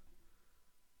year?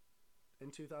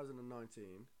 In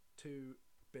 2019,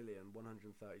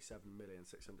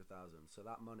 2,137,600,000. So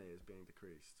that money is being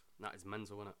decreased. That is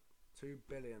mental, isn't it? £2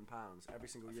 billion every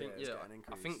single year is getting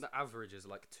increased. I think the average is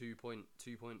like 2.3%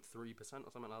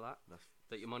 or something like that.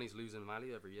 That your money's losing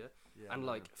value every year. Yeah, and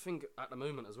like think at the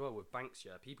moment as well with banks,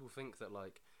 people think that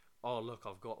like, oh look,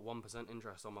 I've got 1%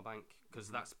 interest on my bank because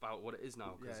that's about what it is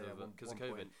now because of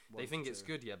COVID. They think it's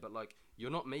good, but like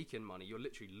you're not making money, you're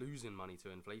literally losing money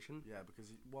to inflation. Yeah,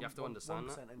 because you have to understand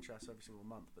 1% interest every single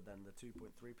month, but then the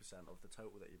 2.3% of the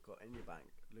total that you've got in your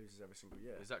bank loses every single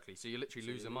year. Exactly. So you're literally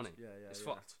losing money. It's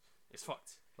fucked. It's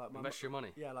fucked. Like invest your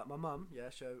money. Yeah, like my mum. Yeah,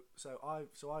 so I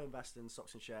invest in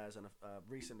stocks and shares, and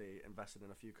recently invested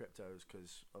in a few cryptos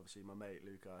because obviously my mate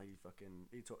Luca, he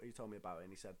told me about it,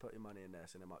 and he said put your money in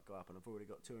this and it might go up, and I've already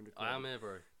got 200 quid. I am here,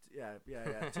 bro. Yeah.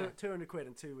 200 quid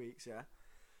in 2 weeks. Yeah.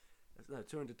 No,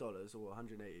 $200 or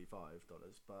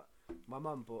 $185. But my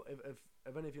mum bought.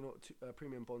 If any of you know what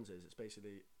premium bonds is, it's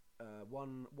basically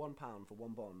 £1 for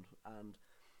one bond, and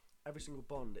every single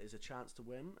bond is a chance to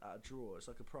win at a draw. It's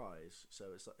like a prize,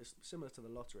 so it's similar to the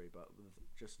lottery, but with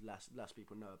just less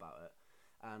people know about it.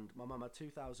 And my mum had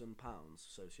 £2,000,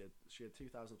 so she had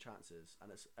 2,000 chances,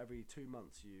 and it's every 2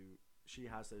 months she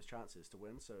has those chances to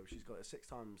win. So she's got it six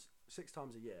times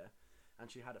a year, and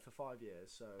she had it for 5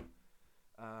 years. So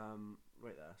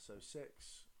Wait there. So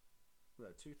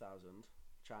 2,000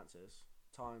 chances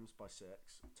times by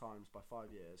 6 times by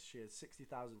 5 years. She had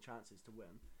 60,000 chances to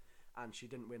win, and she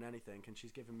didn't win anything. And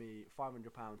she's given me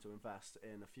 £500 to invest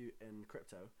in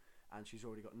crypto, and she's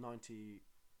already got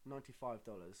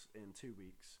 $95 in 2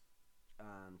 weeks,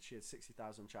 and she had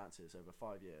 60,000 chances over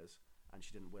 5 years, and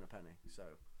she didn't win a penny.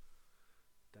 So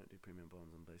don't do premium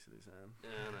bonds. I'm basically saying.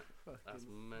 Yeah, that's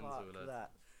mental.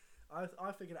 That.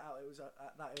 I figured it out. It was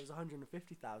that it was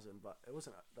 150,000, but it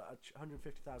wasn't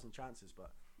 150,000 chances.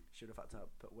 But she would have had to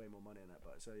put way more money in it.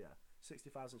 But so yeah,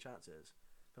 60,000 chances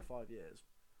for 5 years.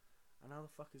 And how the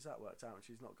fuck has that worked out? And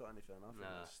she's not got anything. I think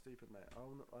that's stupid, mate. I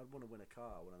want to win a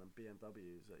car, one of them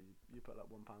BMWs that you put like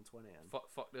 £1.20 in.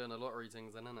 Fuck doing the lottery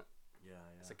things, then, innit? Yeah.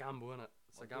 It's a gamble, innit?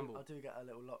 It's a gamble. I do get a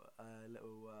little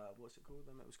what's it called?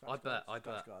 Them little scratch. I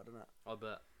bet. Card, isn't it? I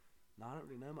bet. No, I don't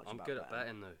really know much. I'm about good at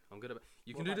betting though.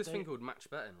 You can do this thing called match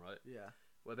betting, right? Yeah.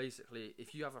 Where basically,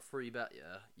 if you have a free bet,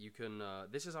 you can.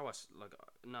 This is how I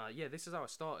this is how I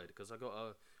started, because I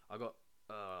got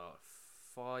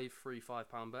 5 free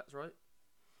 £5 bets, right?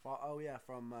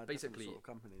 From basically sort of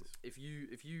companies. If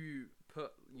you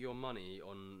put your money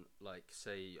on, like,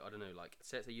 say, I don't know, like,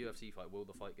 say it's a UFC fight, will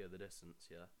the fight go the distance?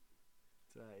 Yeah.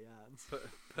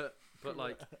 Put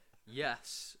like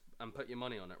yes, and put your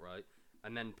money on it, right?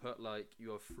 And then put like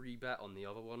your free bet on the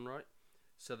other one, right?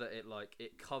 So that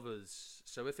it covers.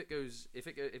 So if it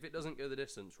doesn't go the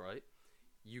distance, right,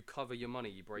 you cover your money,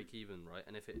 you break even, right?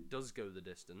 And if it does go the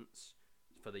distance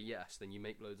for the yes, then you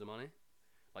make loads of money.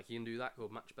 Like, you can do that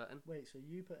called match betting. Wait, so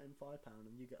you put in £5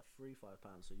 and you get a free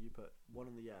 £5. So you put one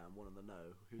in the yeah and one in the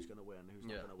no. Who's gonna win? Who's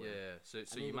not gonna win? Yeah. So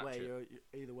you match it.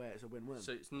 Either way, it's a win-win.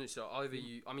 So either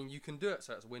you. I mean, you can do it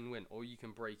so it's win-win, or you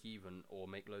can break even or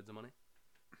make loads of money.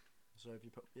 So if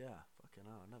you put fucking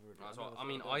hell, I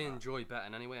mean, I enjoy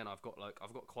betting anyway, and I've got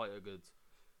quite a good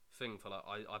thing for like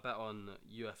I bet on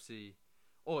UFC.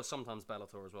 Or sometimes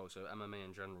Bellator as well, so MMA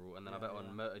in general, and then I bet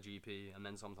on MotoGP, and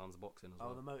then sometimes boxing as well.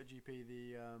 Oh, the MotoGP,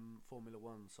 the Formula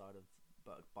 1 side of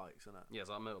bikes, isn't it? Yeah, it's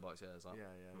like motorbikes, yeah. It's like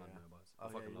motorbikes. I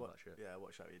fucking love that shit. Yeah,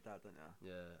 watch that with your dad, don't you?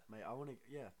 Yeah. Mate, I want to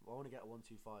get a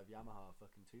 125 Yamaha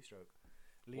fucking 2-stroke.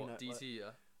 What, DT,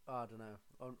 yeah? I don't know.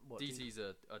 DT's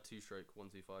a 2-stroke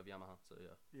 125 Yamaha, so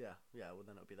yeah. Yeah, well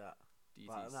then it'll be that. DT's,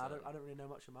 but, no, I don't really know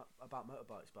much about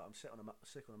motorbikes, but I'm sick on a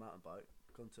mountain bike.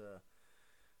 Gone to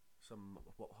some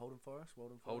Holden Forest,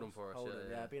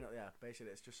 yeah.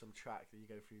 Basically, it's just some track that you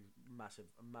go through,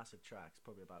 massive tracks,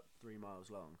 probably about 3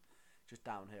 miles long, just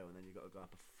downhill, and then you got to go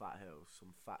up a fat hill,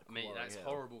 some fat. Mate, that's hill.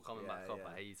 Horrible coming back up.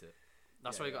 I hate it.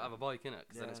 That's why you got to have a bike in it,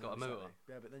 because then it's got a motor.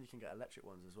 Yeah, but then you can get electric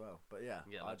ones as well. But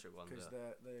electric ones. Because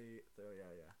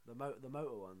the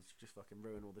motor ones just fucking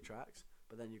ruin all the tracks.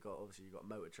 But then you got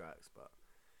motor tracks. But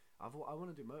I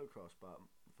want to do motocross, but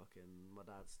fucking my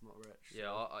dad's not rich. Yeah,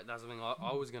 so. That's the thing.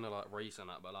 I was gonna like race on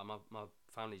that, but like my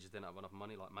family just didn't have enough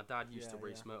money. Like, my dad used to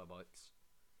race motorbikes.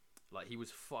 Like, he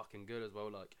was fucking good as well.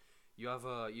 Like, you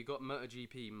got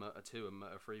MotoGP, Moto2, and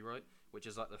Moto3, right? Which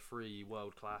is like the 3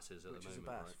 world classes at the moment. Which is the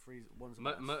best. One's the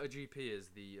best. MotoGP is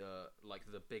the like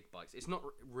the big bikes. It's not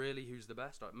really who's the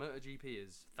best. Like, MotoGP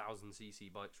is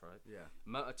 1000cc bikes, right? Yeah.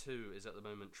 Moto2 is at the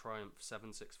moment Triumph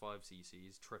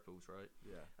 765cc's triples, right?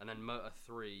 Yeah. And then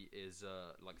Moto3 is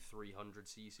like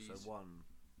 300cc's. So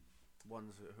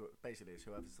one's who basically is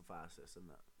whoever's the fastest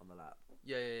on the lap.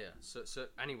 Yeah. So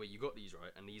anyway, you got these,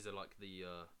 right? And these are like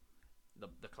the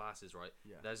classes, right?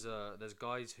 Yeah. There's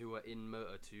guys who are in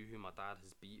Moto2 who my dad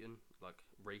has beaten, like,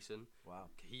 racing. Wow.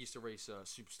 He used to race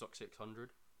Superstock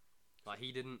 600. Like,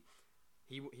 he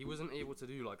wasn't able to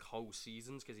do like whole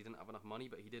seasons because he didn't have enough money,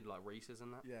 but he did like races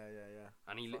and that. Yeah.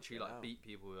 And he literally like beat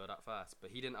people who are that fast,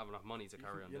 but he didn't have enough money to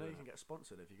carry on. You know, you can get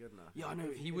sponsored if you're good enough. Yeah, I know.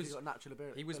 He was got natural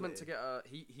ability. He was meant to get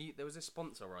there was a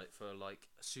sponsor, right, for like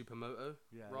Supermoto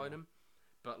riding,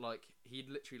 but like he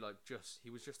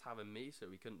was just having me,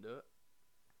 so he couldn't do it.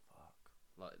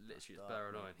 Like, literally, it's bare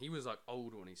annoying. He was like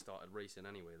old when he started racing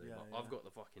anyway, though. Yeah, I've got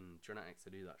the fucking genetics to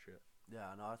do that shit.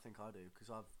 Yeah, no, I think I do, because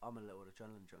I'm a little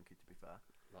adrenaline junkie, to be fair.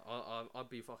 Like, I'd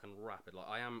be fucking rapid. Like,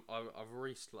 I've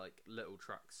raced like little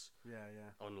tracks. Yeah.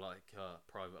 On like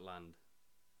private land,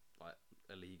 like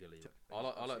illegally.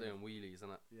 I like doing wheelies,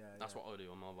 innit? Yeah. That's what I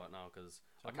do on my bike now, because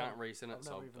I can't race in it,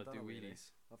 so I do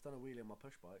wheelies. I've done a wheelie on my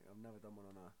push bike. I've never done one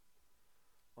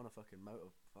on a fucking motor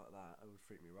like that. It would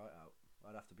freak me right out.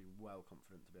 I'd have to be well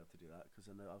confident to be able to do that, because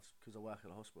I work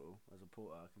at a hospital as a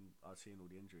porter. I've seen all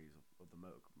the injuries of the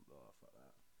motor. Oh, fuck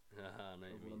that. No,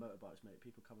 of all the motorbikes, mate.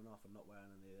 People coming off and not wearing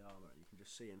any armour. You can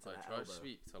just see into their try elbow. to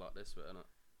speak to like this bit, innit?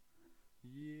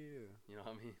 Yeah. You know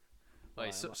what I mean?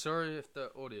 Like, sorry if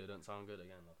the audio don't sound good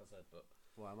again, like I said, but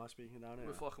Why am I speaking down here?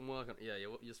 We're fucking working. Yeah,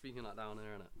 you're speaking like down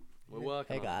here, innit? We're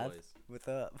working. Hey on guys, it, boys. what's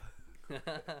up?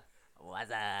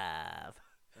 What's up?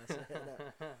 That's it,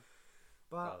 innit?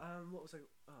 But what was I?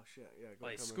 Oh shit, yeah.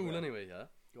 Wait, school anyway, yeah.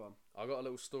 Go on. I got a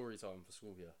little story time for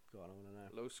school here. Go on, I want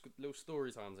to know. Little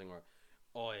story time thing, right?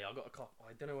 Oh yeah, I got a couple.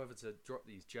 I don't know whether to drop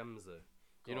these gems though.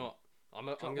 You know what? I'm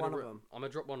gonna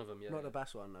drop one of them. Yeah. Not the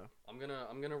best one though. I'm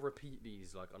gonna repeat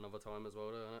these like another time as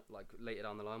well, though, innit? Like later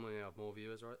down the line when we have more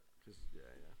viewers, right? Cause yeah.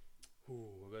 Ooh,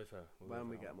 we'll go for When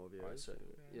we get more viewers. Right, so,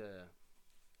 yeah.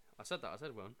 I said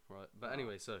one, right? But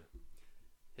anyway, so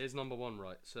here's number one,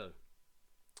 right? So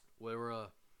we're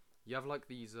you have like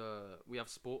these we have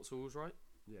sports halls, right?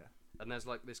 Yeah. And there's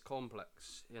like this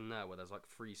complex in there where there's like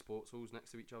 3 sports halls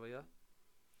next to each other, yeah.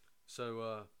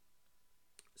 So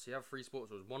you have 3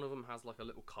 sports halls. One of them has like a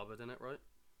little cupboard in it, right?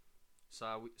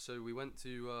 So we went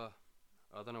to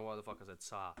I don't know why the fuck I said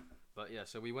sa, but yeah.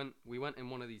 So we went in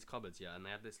one of these cupboards, yeah, and they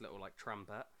had this little like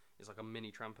trampette. It's like a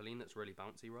mini trampoline that's really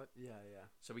bouncy, right? Yeah, yeah.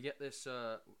 So we get this,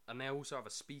 and they also have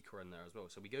a speaker in there as well.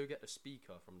 So we go get a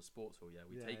speaker from the sports hall, yeah.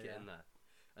 We take it in there,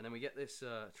 and then we get this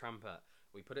trampette.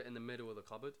 We put it in the middle of the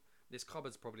cupboard. This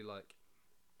cupboard's probably like,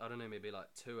 I don't know, maybe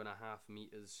like 2.5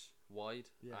 meters wide,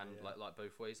 like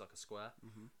both ways, like a square.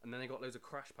 Mm-hmm. And then they got loads of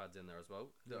crash pads in there as well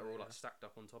that are all like stacked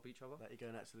up on top of each other. Like you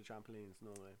go next to the trampolines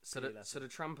normally. So the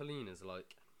trampoline is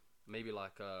like maybe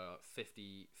like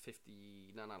 60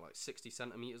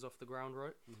 centimeters off the ground,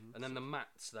 right? Mm-hmm. And then the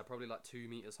mats, they're probably like 2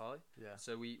 meters high. Yeah.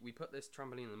 So we put this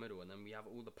trampoline in the middle, and then we have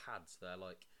all the pads. They're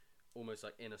like almost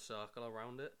like in a circle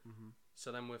around it. Mm-hmm.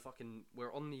 So then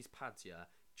we're on these pads, yeah,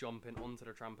 jumping onto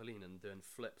the trampoline and doing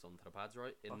flips onto the pads,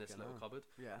 right, in this little cupboard.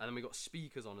 Yeah. And then we got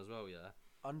speakers on as well, yeah.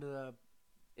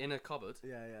 In a cupboard.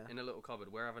 Yeah, yeah. In a little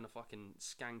cupboard. We're having a fucking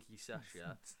skanky sesh,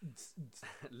 yeah.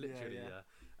 Literally, yeah.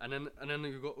 And then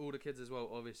we've got all the kids as well,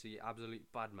 obviously absolute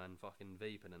bad man fucking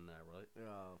vaping in there, right?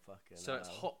 Oh, fucking So it's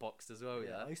hotboxed as well,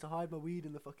 yeah. I used to hide my weed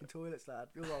in the fucking toilets, lad.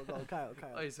 Go on, okay.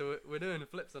 Oh, so we're doing the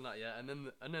flips on that, yeah, and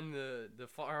then the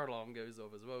fire alarm goes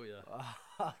off as well, yeah.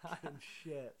 Oh, fucking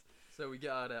shit. So we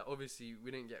get out of there. Obviously, we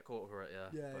didn't get caught for it,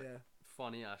 yeah. Yeah, yeah.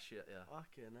 Funny ass shit, yeah.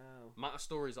 Fucking hell. Amount of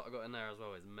stories that I got in there as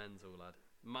well is mental, lad.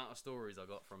 Amount of stories I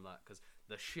got from that, because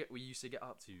the shit we used to get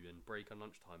up to in break and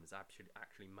lunchtime is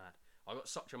actually mad. I got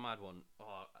such a mad one.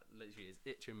 Oh, literally, it's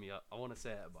itching me up. I want to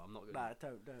say it, but I'm not going to. Nah,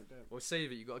 don't. Well,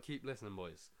 save it. You got to keep listening,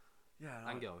 boys. Yeah.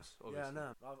 And girls, obviously.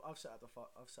 Yeah, no. I've set off the fire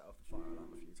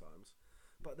alarm a few times,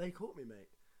 but they caught me,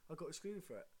 mate. I got excluded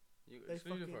for it. You got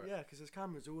excluded for it? Yeah, because there's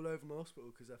cameras all over my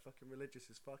hospital because they're fucking religious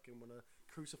as fucking want to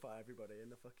crucify everybody in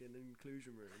the fucking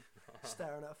inclusion room,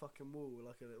 staring at a fucking wall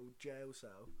like a little jail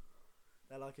cell.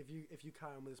 They're like, if you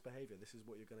carry on with this behaviour, this is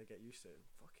what you're going to get used to.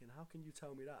 Fucking, how can you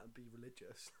tell me that and be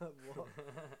religious? What?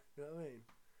 You know what I mean?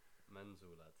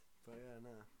 Mental, lad. But yeah,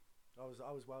 nah. I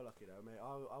was well lucky though, mate.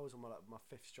 I was on my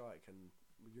 5th strike, and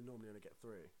you normally only get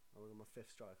 3. I was on my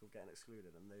 5th strike of getting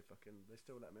excluded, and they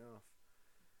still let me off.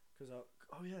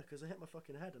 Because I hit my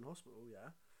fucking head in hospital,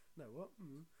 yeah. No, what?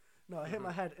 No, I hit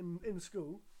my head in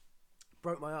school,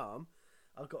 broke my arm.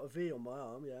 I've got a V on my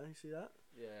arm, yeah. You see that?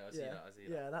 Yeah, I see that.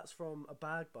 Yeah, that's from a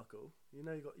bag buckle. You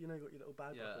got your little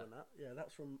bag buckle and that. Yeah,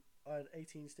 that's from. I had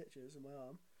 18 stitches in my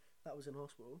arm. That was in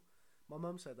hospital. My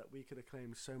mum said that we could have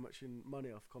claimed so much in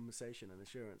money off compensation and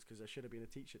insurance because there should have been a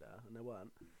teacher there and there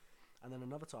weren't. And then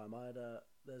another time I had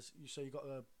you got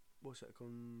a what's it a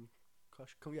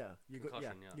concussion? You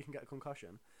can get a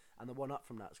concussion, and the one up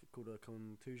from that's called a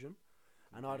contusion.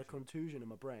 And I had a contusion in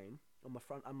my brain on my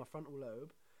frontal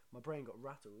lobe. My brain got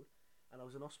rattled, and I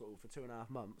was in hospital for 2.5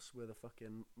 months with a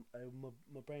fucking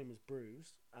my brain was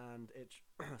bruised, and it.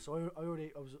 So I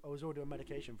was already on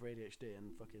medication for ADHD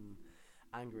and fucking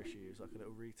anger issues, like a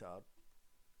little retard.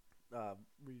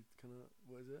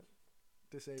 What is it?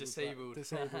 Disabled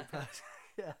person.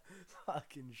 Yeah,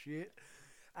 fucking shit.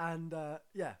 And I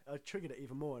triggered it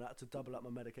even more, and I had to double up my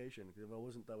medication because if I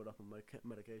wasn't doubled up on my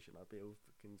medication, I'd be all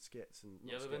fucking skits and.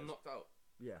 You ever been knocked out?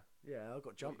 Yeah. I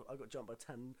got jumped by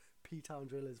 10 P-Town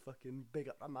drillers. Fucking big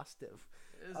up that mastiff.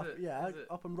 Is it? Yeah,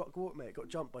 up on Rock Walk, mate. Got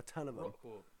jumped by 10 of them.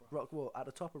 Rock Walk at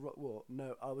the top of Rock Walk.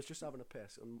 No, I was just having a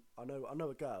piss, and I know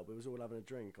a girl. We was all having a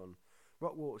drink on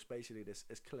Rock Walk's basically this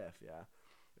cliff. Yeah,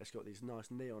 it's got these nice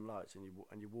neon lights, and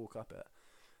you walk up it,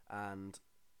 and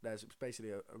it's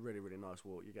basically a really, really nice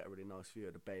walk. You get a really nice view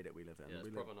of the bay that we live in. Yeah,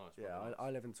 it's proper nice. Yeah, nice. I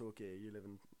live in Torquay. You live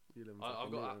in.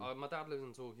 My dad lives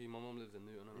in Torquay. My mum lives in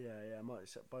Newton. Yeah.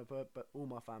 But all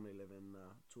my family live in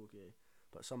Torquay.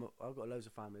 But I've got loads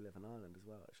of family live in Ireland as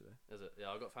well. Actually. Is it? Yeah,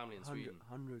 I've got family in Sweden.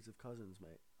 Hundreds of cousins,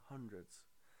 mate. Hundreds.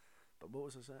 But what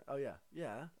was I saying? Oh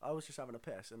yeah. I was just having a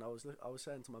piss, and I was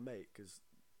saying to my mate, because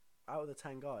out of the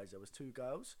 10 guys, there was 2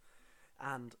 girls.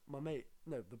 And my mate,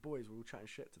 no, the boys were all chatting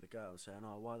shit to the girl, saying,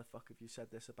 "Oh, why the fuck have you said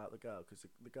this about the girl?" Because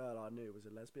the girl I knew was a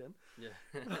lesbian. Yeah.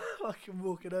 Fucking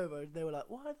walking over, and they were like,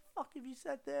 "Why the fuck have you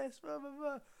said this?" Blah, blah,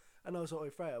 blah. And I was like, "Hey,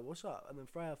 Freya, what's up?" And then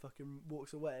Freya fucking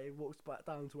walks away, walks back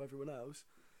down to everyone else,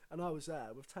 and I was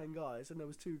there with 10 guys, and there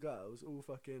was 2 girls, all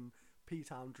fucking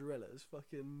P-Town drillers,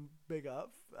 fucking big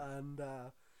up, and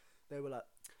they were like,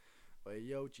 "Hey,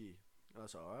 yo, G." I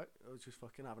was like, "Alright." I was just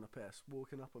fucking having a piss,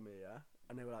 walking up on me, yeah,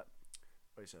 and they were like,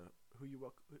 "Wait, so who you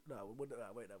walk? No, wait.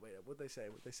 What'd they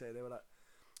say? They were like,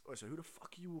 "Wait, so who the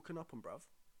fuck are you walking up on, bruv?"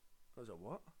 I was like,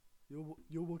 "What?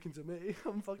 You're walking to me?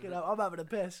 I'm fucking out. I'm having a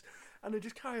piss," and they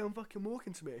just carry on fucking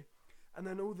walking to me, and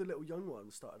then all the little young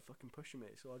ones started fucking pushing me.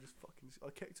 So I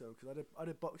kicked them because I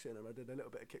did boxing, and I did a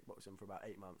little bit of kickboxing for about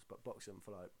 8 months, but boxing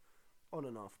for like on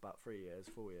and off about 3 years,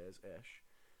 4 years ish,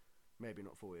 maybe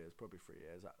not 4 years, probably 3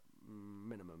 years, at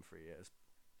minimum 3 years,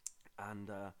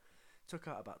 and took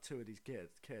out about 2 of these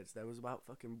kids. There was about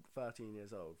fucking 13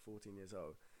 years old, 14 years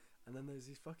old. And then there's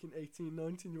these fucking 18,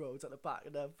 19 year olds at the back,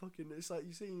 and they're fucking, it's like,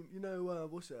 you seen, you know,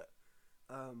 what's it?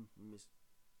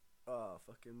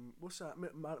 What's that?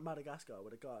 Madagascar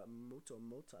with a guy, Mota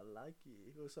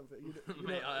Likey, or something. You know,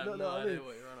 Mate, I have no idea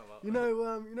what you're on about. You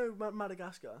know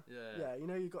Madagascar? Yeah. Yeah, you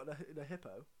know, you got the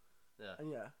hippo. Yeah.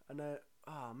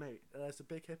 And mate, there's a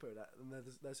big hippo and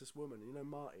there's this woman, you know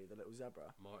Marty, the little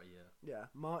zebra? Marty, yeah. Yeah,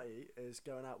 Marty is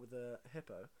going out with a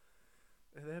hippo.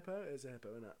 The hippo is a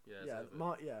hippo, isn't it? Yeah.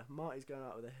 Marty's going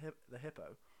out with the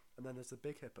hippo, and then there's the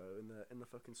big hippo in the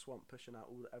fucking swamp pushing out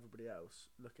everybody else.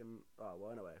 Looking,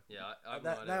 anyway. Yeah, I have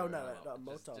they'll no know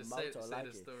idea. it. Just say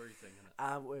the story thing,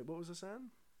 innit? Wait, what was I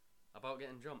saying? About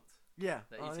getting jumped. Yeah.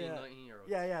 The 18, 19-year-olds.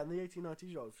 Yeah, and the 18,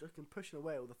 19-year-olds fucking pushing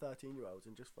away all the 13-year-olds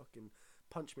and just fucking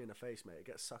punched me in the face, mate.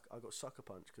 I got sucker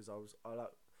punched because I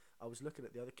was looking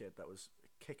at the other kid that was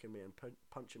kicking me and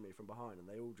punching me from behind, and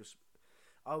they all just.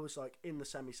 I was like in the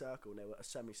semicircle, and they were a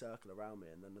semicircle around me,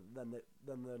 and then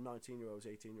the 19-year-olds,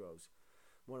 18-year-olds,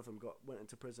 one of them went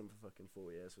into prison for fucking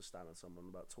 4 years for stabbing someone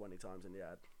about 20 times in the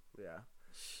head. Yeah,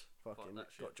 fucking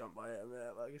got jumped by him.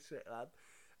 Yeah, like a shit lad,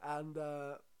 and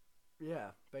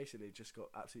basically just got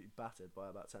absolutely battered by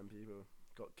about 10 people.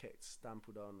 Got kicked,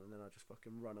 stampled on, and then I just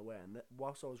fucking run away. And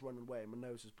whilst I was running away, my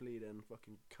nose was bleeding,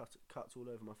 fucking cuts all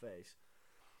over my face.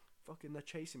 Fucking, they're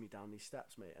chasing me down these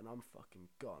steps, mate, and I'm fucking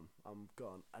gone. I'm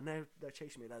gone. And they're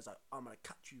chasing me, and I was like, "I'm gonna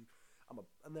catch you."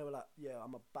 And they were like, "Yeah,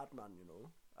 I'm a bad man, you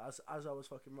know." As I was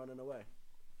fucking running away.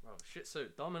 Oh shit! So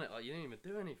dominant, like you didn't even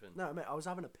do anything. No, mate, I was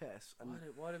having a piss, and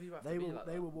why do you have to be like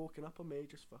that? They were walking up on me,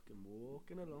 just fucking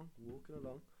walking along.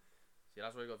 See,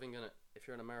 that's what you got to think, innit? If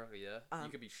you're in America, you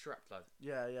could be strapped, lad.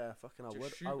 Yeah, fucking, I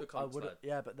would.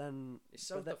 Yeah, but then it's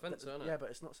self-defense, isn't it? Yeah, but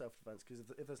it's not self-defense because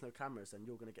if there's no cameras, then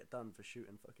you're gonna get done for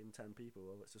shooting fucking 10 people,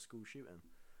 or it's a school shooting.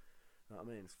 You know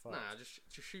what I mean? It's fucked. Nah, just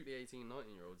shoot the 18,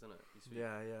 19-year-olds, innit?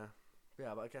 Yeah.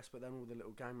 But then all the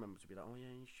little gang members would be like, "Oh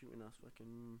yeah, he's shooting us,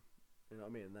 fucking." You know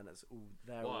what I mean? And then it's all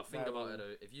there. Well, think about it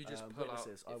though. If you just pull out,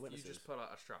 you just pull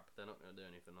out a strap, they're not gonna do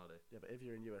anything, are they? Yeah, but if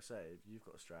you're in USA, if you've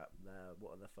got a strap,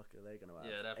 what the fuck are they gonna have?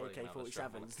 Yeah, they're probably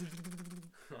AK-47s.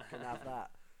 Fucking have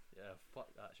that. Yeah,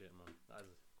 fuck that shit, man. That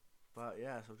is. But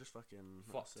yeah, so just fucking.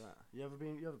 What's that? You ever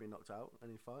been knocked out?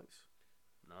 Any fights?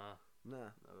 Nah.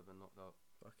 Never been knocked out.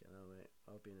 Fucking hell, mate.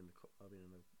 I've been in a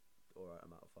alright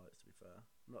amount of fights, to be fair.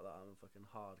 Not that I'm a fucking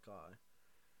hard guy.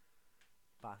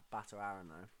 Batter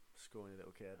Aaron though. Scrawny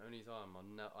little kid. Only time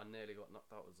I nearly got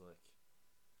knocked out was like,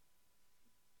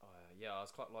 I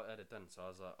was quite light-headed then, so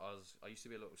I used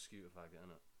to be a little scooter faggot,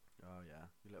 innit? Oh yeah,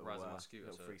 your little, my scooter,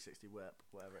 little 360 whip,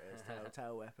 whatever it is,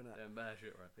 tail whip, innit? Yeah, bare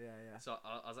shit, right? Yeah. So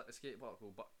I was at the skate park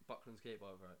called Buckland Skate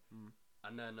Park, right?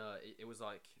 And then it was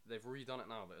like they've redone it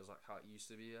now, but it was like how it used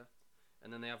to be, yeah.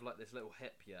 And then they have like this little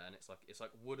hip, yeah, and it's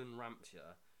like wooden ramps,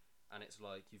 yeah. And it's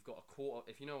like you've got a quarter.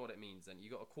 If you know what it means, then you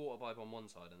got a quarter pipe on one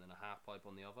side and then a half pipe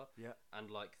on the other. Yeah. And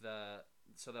like they're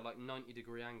like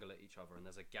 90-degree angle at each other, and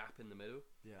there's a gap in the middle.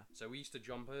 Yeah. So we used to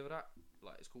jump over that.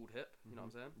 Like it's called hip. You know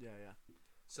what I'm saying? Yeah.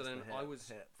 So then I was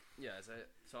hip. Yeah.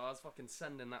 So I was fucking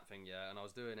sending that thing, yeah, and I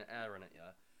was doing it, airing it,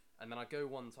 yeah. And then I go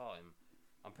one time.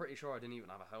 I'm pretty sure I didn't even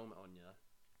have a helmet on, yeah.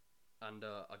 And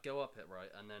I go up it,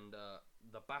 right, and then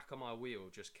the back of my wheel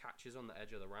just catches on the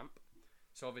edge of the ramp.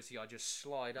 So obviously I just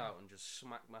slide out and just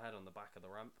smack my head on the back of the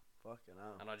ramp. Fucking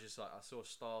hell. And I just I saw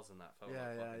stars in that.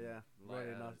 Yeah.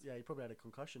 Really nice. Yeah, you probably had a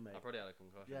concussion, mate. I probably had a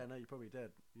concussion. Yeah, no, you probably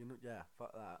did. Yeah,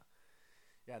 fuck that.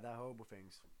 Yeah, they're horrible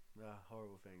things.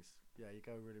 Yeah, you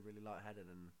go really, really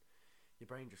lightheaded and your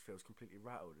brain just feels completely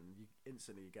rattled and you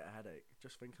instantly get a headache.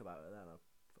 Just thinking about it then, I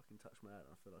fucking touched my head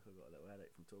and I feel like I got a little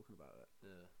headache from talking about it.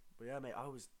 Yeah. But yeah, mate, I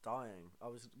was dying.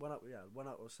 When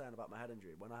I was saying about my head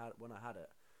injury, when I had it,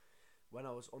 when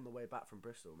I was on the way back from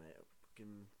Bristol, mate,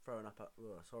 fucking throwing up.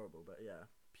 It's horrible, but yeah,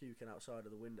 puking outside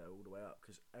of the window all the way up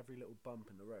because every little bump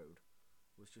in the road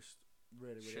was just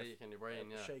really shaking your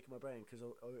brain, yeah. shaking my brain because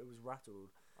it was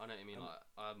rattled. I know what you mean. Like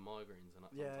I have migraines and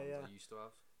that. Yeah, sometimes yeah. I used to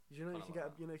have. You know, you can like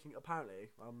get. You know, you can.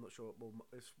 Apparently, I'm not sure. Well,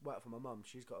 it's worked for my mum.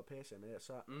 She's got a piercing in a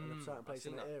certain place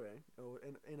in her earring, or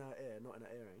in her ear, not in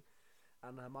her earring,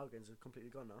 and her migraines are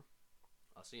completely gone now.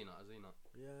 I've seen that.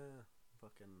 Yeah,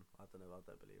 fucking. I don't know. I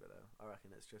don't believe it though. I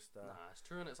reckon it's just. Nah, it's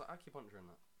true, and it's like acupuncture and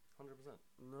that. 100%.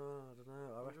 No, I don't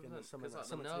know. I reckon it's something like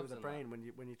something to do with the nerves brain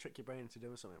when you trick your brain into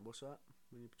doing something. What's that?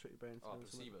 When you trick your brain into doing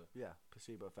placebo. something? Yeah,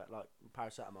 placebo effect. Like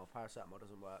paracetamol. Paracetamol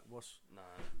doesn't work. What's Nah.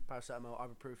 paracetamol?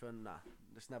 Ibuprofen? Nah,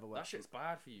 it's never worked. That shit's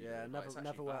bad for you. Yeah, dude.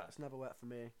 never worked. It's never worked for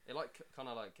me. It like kind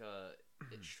of like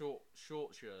it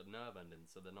shorts your nerve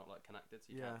endings, so they're not like connected,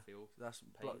 so you can't feel. That's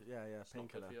pain. Painkiller. Not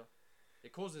good for you.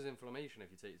 It causes inflammation if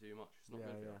you take too much. It's not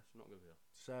good for you. It's not good for you.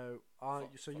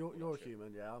 So you're a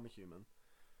human. Yeah, I'm a human.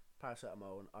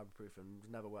 Paracetamol and ibuprofen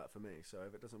never worked for me. So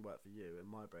if it doesn't work for you, in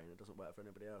my brain, it doesn't work for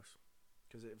anybody else.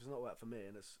 Because if it's not worked for me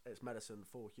and it's medicine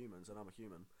for humans and I'm a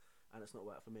human, and it's not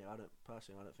worked for me, I don't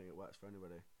think it works for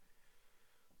anybody.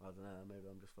 I don't know. Maybe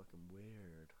I'm just fucking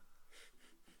weird.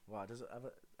 Why does it ever?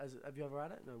 Have you ever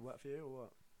had it? No, work for you or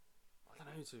what? I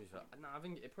don't know. To be fair, no, I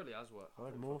think it probably has worked.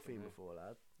 I had morphine before,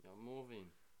 lad. Yeah,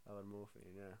 morphine. I had morphine.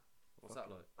 Yeah. What's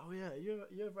that like? Oh yeah, you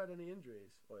ever had any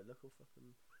injuries? Oh, look all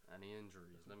fucking. Any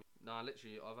injuries? Nah,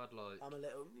 literally, I've had like. I'm a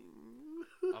little.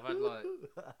 I've had like.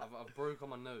 I've broke on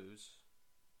my nose,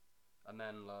 and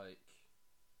then like.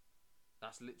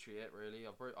 That's literally it, really.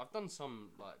 I've done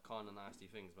some like kind of nasty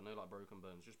things, but no like broken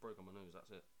bones. Just broke on my nose.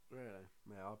 That's it. Really?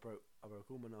 Yeah, I broke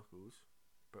all my knuckles,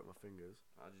 broke my fingers.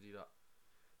 How'd you do that?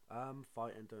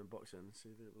 Fighting, doing boxing.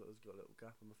 See, there's got a little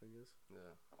gap on my fingers.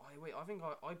 Yeah. Oh wait, I think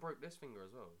I broke this finger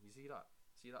as well. You see that?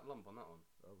 See that lump on that one?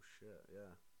 Oh shit!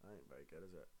 Yeah, that ain't very good,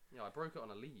 is it? Yeah, I broke it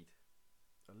on a lead.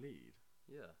 A lead?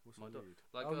 Yeah. What's my a dog. lead?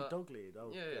 Like dog lead.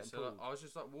 Oh yeah. So like, I was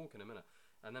just like walking a minute,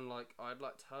 and then like I'd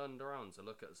like turned around to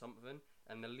look at something,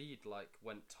 and the lead like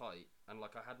went tight, and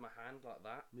like I had my hand like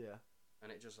that. Yeah.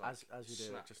 And it just like as you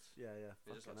do, snapped. it just yeah.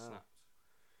 It just like snapped.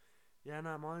 Yeah,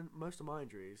 no, most of my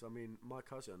injuries. I mean, my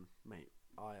cousin, mate.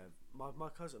 I have my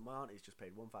cousin, my auntie's just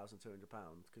paid £1,200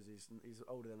 because he's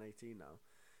older than 18 now.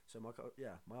 So my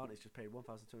auntie's just paid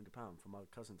 £1,200 for my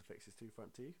cousin to fix his two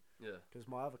front teeth. Yeah. Because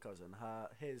my other cousin,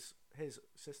 his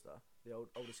sister, the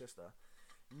older sister,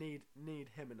 need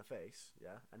him in the face.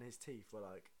 Yeah, and his teeth were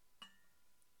like,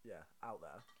 yeah, out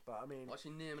there. But I mean,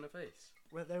 actually near him in the face.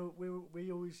 Well,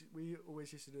 we always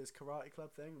used to do this karate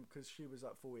club thing because she was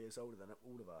like 4 years older than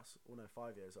all of us, or no,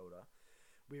 5 years older.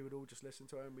 We would all just listen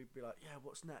to her and we'd be like, yeah,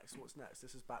 what's next?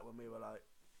 This is back when we were like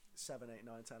 7, 8,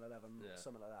 9, 10, 11,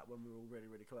 something like that, when we were all really,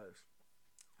 really close.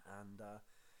 And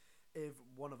if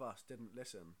one of us didn't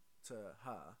listen to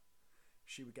her,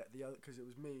 she would get the other, because it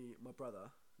was me, my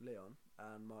brother, Leon,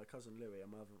 and my cousin Louis,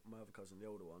 and my other cousin, the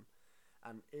older one.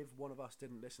 And if one of us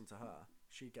didn't listen to her,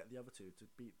 she'd get the other two to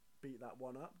beat that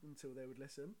one up until they would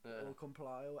listen or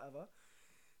comply or whatever.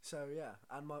 So yeah,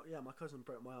 and my cousin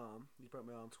broke my arm. He broke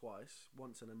my arm twice,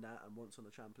 once in a net and once on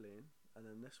a trampoline. And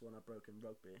then this one I broke in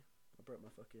rugby. I broke my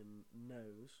fucking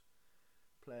nose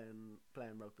playing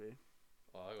rugby.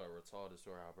 Oh, I got a retarded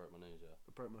story how I broke my nose. Yeah,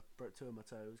 I broke two of my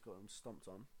toes, got them stomped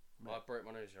on. I broke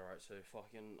my nose. Yeah, right. So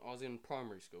I was in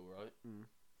primary school, right? Mm.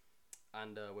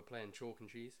 And we're playing chalk and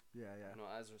cheese. Yeah, yeah. You know,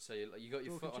 as I say, like, you got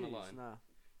your foot on a line. Nah.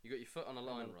 You got your foot on a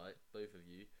line, right? Both of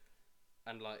you.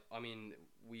 And like, I mean,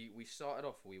 we started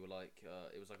off. We were like,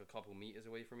 it was like a couple meters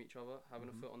away from each other, having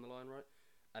a foot on the line, right?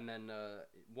 And then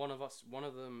one of us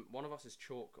is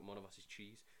chalk and one of us is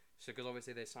cheese. So because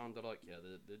obviously they sound alike, yeah.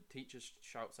 The teacher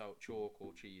shouts out chalk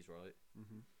or cheese, right?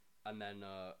 Mhm. And then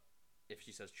if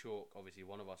she says chalk, obviously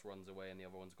one of us runs away and the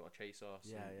other one's got to chase us.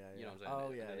 Yeah, and, yeah, yeah. You know what I'm saying?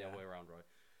 Oh, yeah, and then the other way around, right?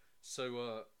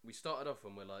 So we started off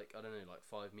and we're like, I don't know, like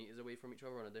 5 meters away from each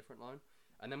other on a different line.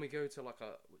 And then we go to like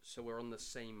so we're on the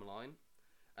same line.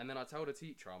 And then I tell the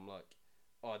teacher, I'm like,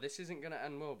 oh, this isn't going to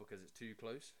end well because it's too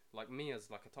close. Like me as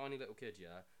like a tiny little kid,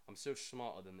 yeah, I'm so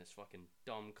smarter than this fucking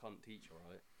dumb cunt teacher,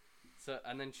 right? So,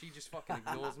 and then she just fucking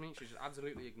ignores me. She just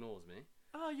absolutely ignores me.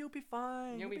 Oh, you'll be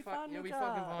fine. You'll be fine. You'll be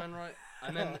fucking fine, right?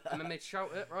 And then they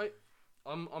shout it, right?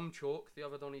 I'm chalk, the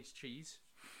other Donnie's cheese.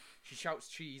 She shouts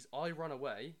cheese, I run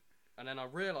away, and then I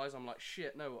realise I'm like,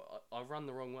 shit, no, I've run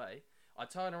the wrong way. I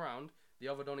turn around, the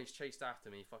other Donnie's chased after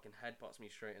me, fucking headbutts me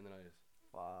straight in the nose.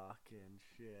 Fucking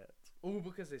shit. All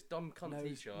because this dumb cunt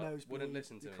teacher wouldn't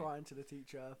listen to me. You're crying to the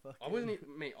teacher. Fucking. I wasn't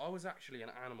even, mate, I was actually an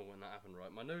animal when that happened,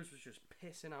 right? My nose was just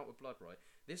pissing out with blood, right?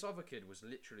 This other kid was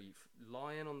literally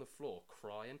lying on the floor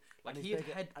crying. Like, he had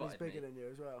headbutted me. And he's bigger than you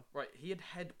as well. Right, he had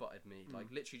headbutted me, like,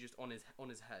 literally just on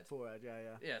his head. Forehead,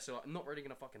 yeah. Yeah, so like, not really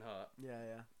gonna fucking hurt.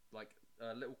 Yeah. Like,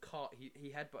 a little he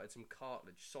headbutted some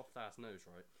cartilage, soft-ass nose,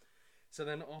 right? So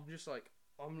then I'm just like...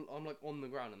 I'm like on the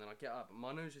ground, and then I get up and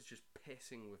my nose is just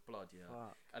pissing with blood, yeah.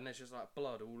 Fuck. And there's just like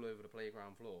blood all over the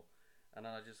playground floor, and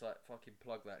then I just like fucking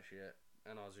plug that shit,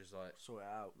 and I was just like, sort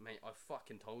it out, mate. I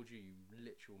fucking told you, you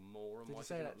literal moron. Did you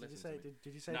say that?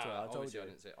 Did you say to her? No, I told you. I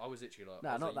didn't say. I was literally like,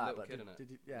 no, not that. But did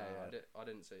you? Yeah, no, yeah. I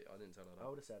didn't say. I didn't tell her that. I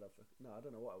would have said. No, I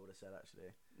don't know what I would have said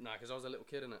actually. No, because I was a little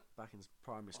kid in it. Back in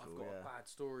primary school. I've got a bad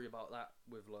story about that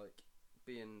with like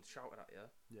being shouted at.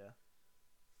 Yeah.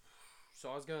 So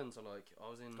I was going to like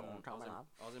I was in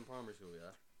primary school,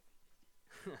 yeah.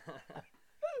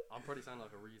 I'm probably sounding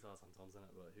like a retard sometimes,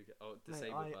 innit? But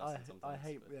disabled person sometimes. I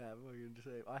hate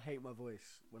I hate my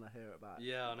voice when I hear it back.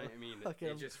 Yeah, I know what you mean.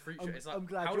 It just freaks you. It's like, I'm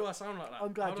glad how do I sound like that?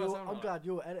 I'm glad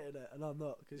you're editing it and I'm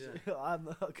not, because I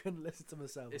couldn't listen to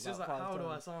myself. It's just like, how do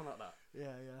I sound like that?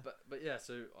 Yeah. But yeah,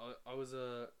 so I was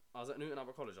at Newton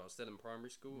Abbot College. I was still in primary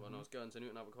school, and I was going to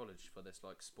Newton Abbot College for this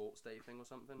like sports day thing or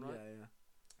something, right? Yeah.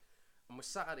 And we're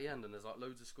sat at the end, and there's like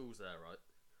loads of schools there, right?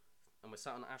 And we're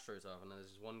sat on the AstroTurf, and there's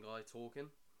this one guy talking,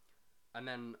 and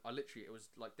then it was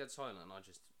like dead silent, and I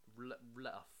just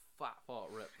let a fat fart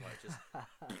rip, like just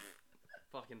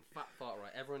fucking fat fart,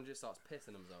 right? Everyone just starts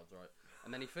pissing themselves, right?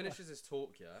 And then he finishes his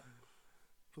talk, yeah.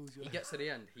 He gets to the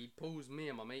end, he pulls me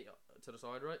and my mate to the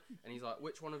side, right? And he's like,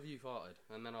 which one of you farted?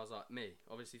 And then I was like, me.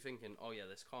 Obviously thinking, oh yeah,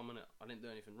 this calm minute, I didn't do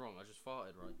anything wrong, I just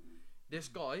farted, right? This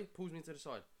guy pulls me to the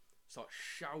side, starts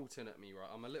shouting at me, right?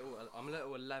 I'm a little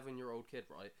 11-year-old kid,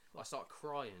 right? I start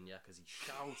crying, yeah, because he's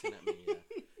shouting at me, yeah.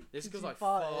 This is because I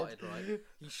farted, right?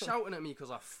 He's shouting at me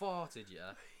because I farted,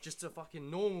 yeah. Just a fucking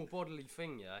normal bodily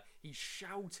thing, yeah. He's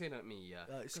shouting at me, yeah.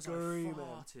 Because I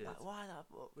farted. Like, why that?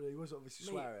 Well, he was obviously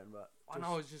swearing, but... And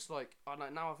I was just like...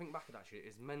 now I think back at that shit,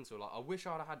 it's mental. Like, I wish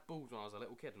I'd have had balls when I was a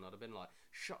little kid, and I'd have been like,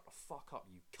 shut the fuck up,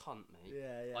 you cunt, mate.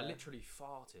 Yeah. I literally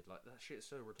farted. Like, that shit's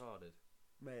so retarded.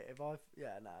 Mate, if no.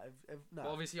 Well,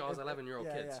 obviously I was 11-year-old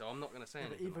kid, so I'm not gonna say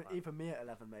anything. Even me at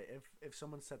 11, mate. If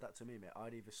someone said that to me, mate,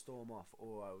 I'd either storm off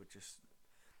or I would just.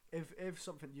 If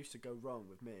something used to go wrong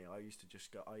with me, I used to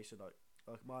just go. I used to like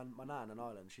my nan in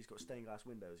Ireland. She's got stained glass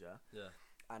windows, yeah. Yeah.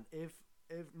 And if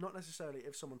not necessarily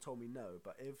if someone told me no,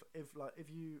 but if I've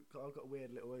got a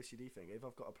weird little OCD thing. If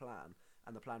I've got a plan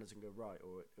and the plan doesn't go right,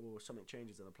 or something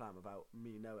changes in the plan without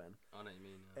me knowing. I know what you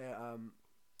mean. Yeah.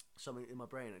 Something in my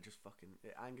brain,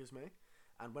 it angers me.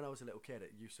 And when I was a little kid,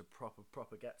 it used to proper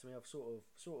get to me. I've sort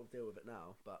of deal with it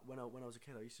now, but when I was a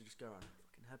kid, I used to just go around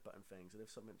fucking headbutting things. And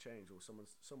if something changed, or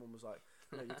someone was like,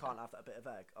 you can't have that bit of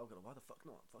egg, I'll go, why the fuck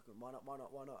not? Fucking why not?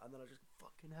 And then I just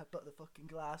fucking headbutt the fucking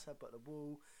glass, headbutt the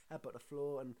wall, headbutt the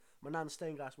floor. And my nan's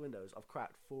stained glass windows, I've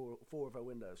cracked four of her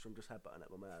windows from just headbutting it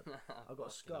with my head. I've got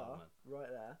a scar right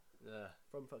there. Yeah.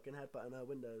 From fucking headbutting her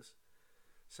windows.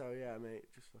 So yeah,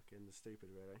 mate, just fucking stupid,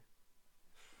 really.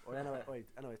 Or anyway,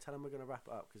 tell them we're gonna wrap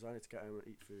it up because I need to get home and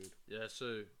eat food. Yeah,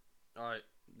 so, alright,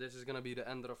 this is gonna be the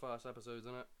end of the first episode,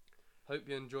 isn't it? Hope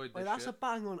you enjoyed this. That's a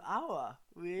bang on hour.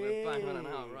 We're bang on an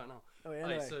hour right now.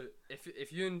 Anyway. Right, so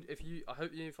if you, I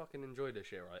hope you fucking enjoyed this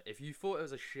shit, right? If you thought it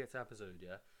was a shit episode,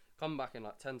 yeah, come back in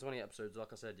like 10, 20 episodes,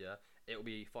 like I said, yeah, it'll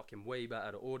be fucking way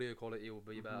better. The audio quality will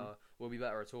be better. We'll be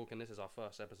better at talking. This is our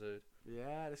first episode.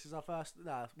 Yeah, this is our first.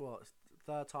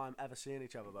 Third time ever seeing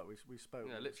each other, but we've spoken.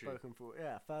 Yeah, literally. Spoken for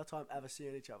third time ever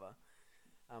seeing each other,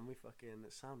 and we fucking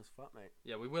sound as fuck, mate.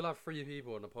 Yeah, we will have 3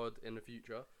 people on the pod in the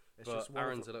future. It's but just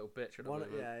Aaron's a little bitch at the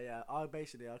moment. Yeah. I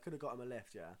could have got him a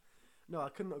lift. Yeah, no, I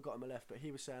couldn't have got him a lift, but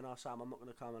he was saying, "Oh, Sam, I'm not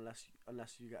going to come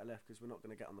unless you get a lift because we're not going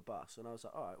to get on the bus." And I was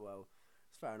like, "All right, well,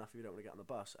 it's fair enough if you don't want to get on the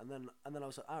bus." And then I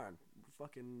was like, "Aaron,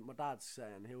 fucking, my dad's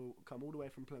saying he'll come all the way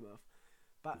from Plymouth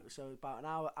back, so about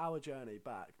an hour journey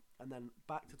back." And then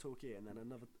back to Torquay, and then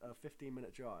another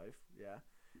 15-minute drive, yeah,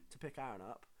 to pick Aaron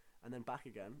up, and then back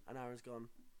again. And Aaron's gone,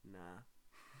 nah,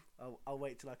 I'll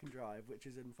wait till I can drive, which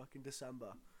is in fucking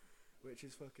December. Which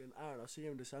is fucking Aaron. I'll see you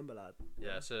in December, lad.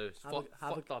 Yeah, so it's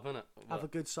fucked up, innit? Have a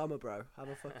good summer, bro. Have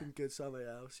a fucking good summer.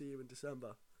 Yeah, I'll see you in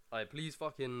December. Alright, please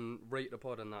fucking rate the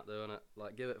pod and that though, innit?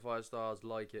 Like, give it 5 stars,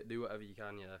 like it, do whatever you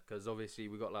can, yeah. Because obviously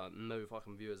we got like no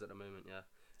fucking viewers at the moment, yeah.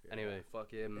 Yeah. Anyway,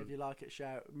 fucking. If you like it,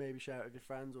 share it with your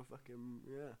friends or fucking,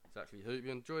 yeah. Exactly. Hope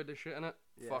you enjoyed this shit, innit?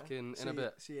 Yeah. Fucking in a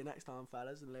bit. See you next time,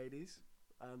 fellas and ladies.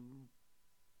 And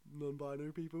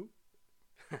non-binary people.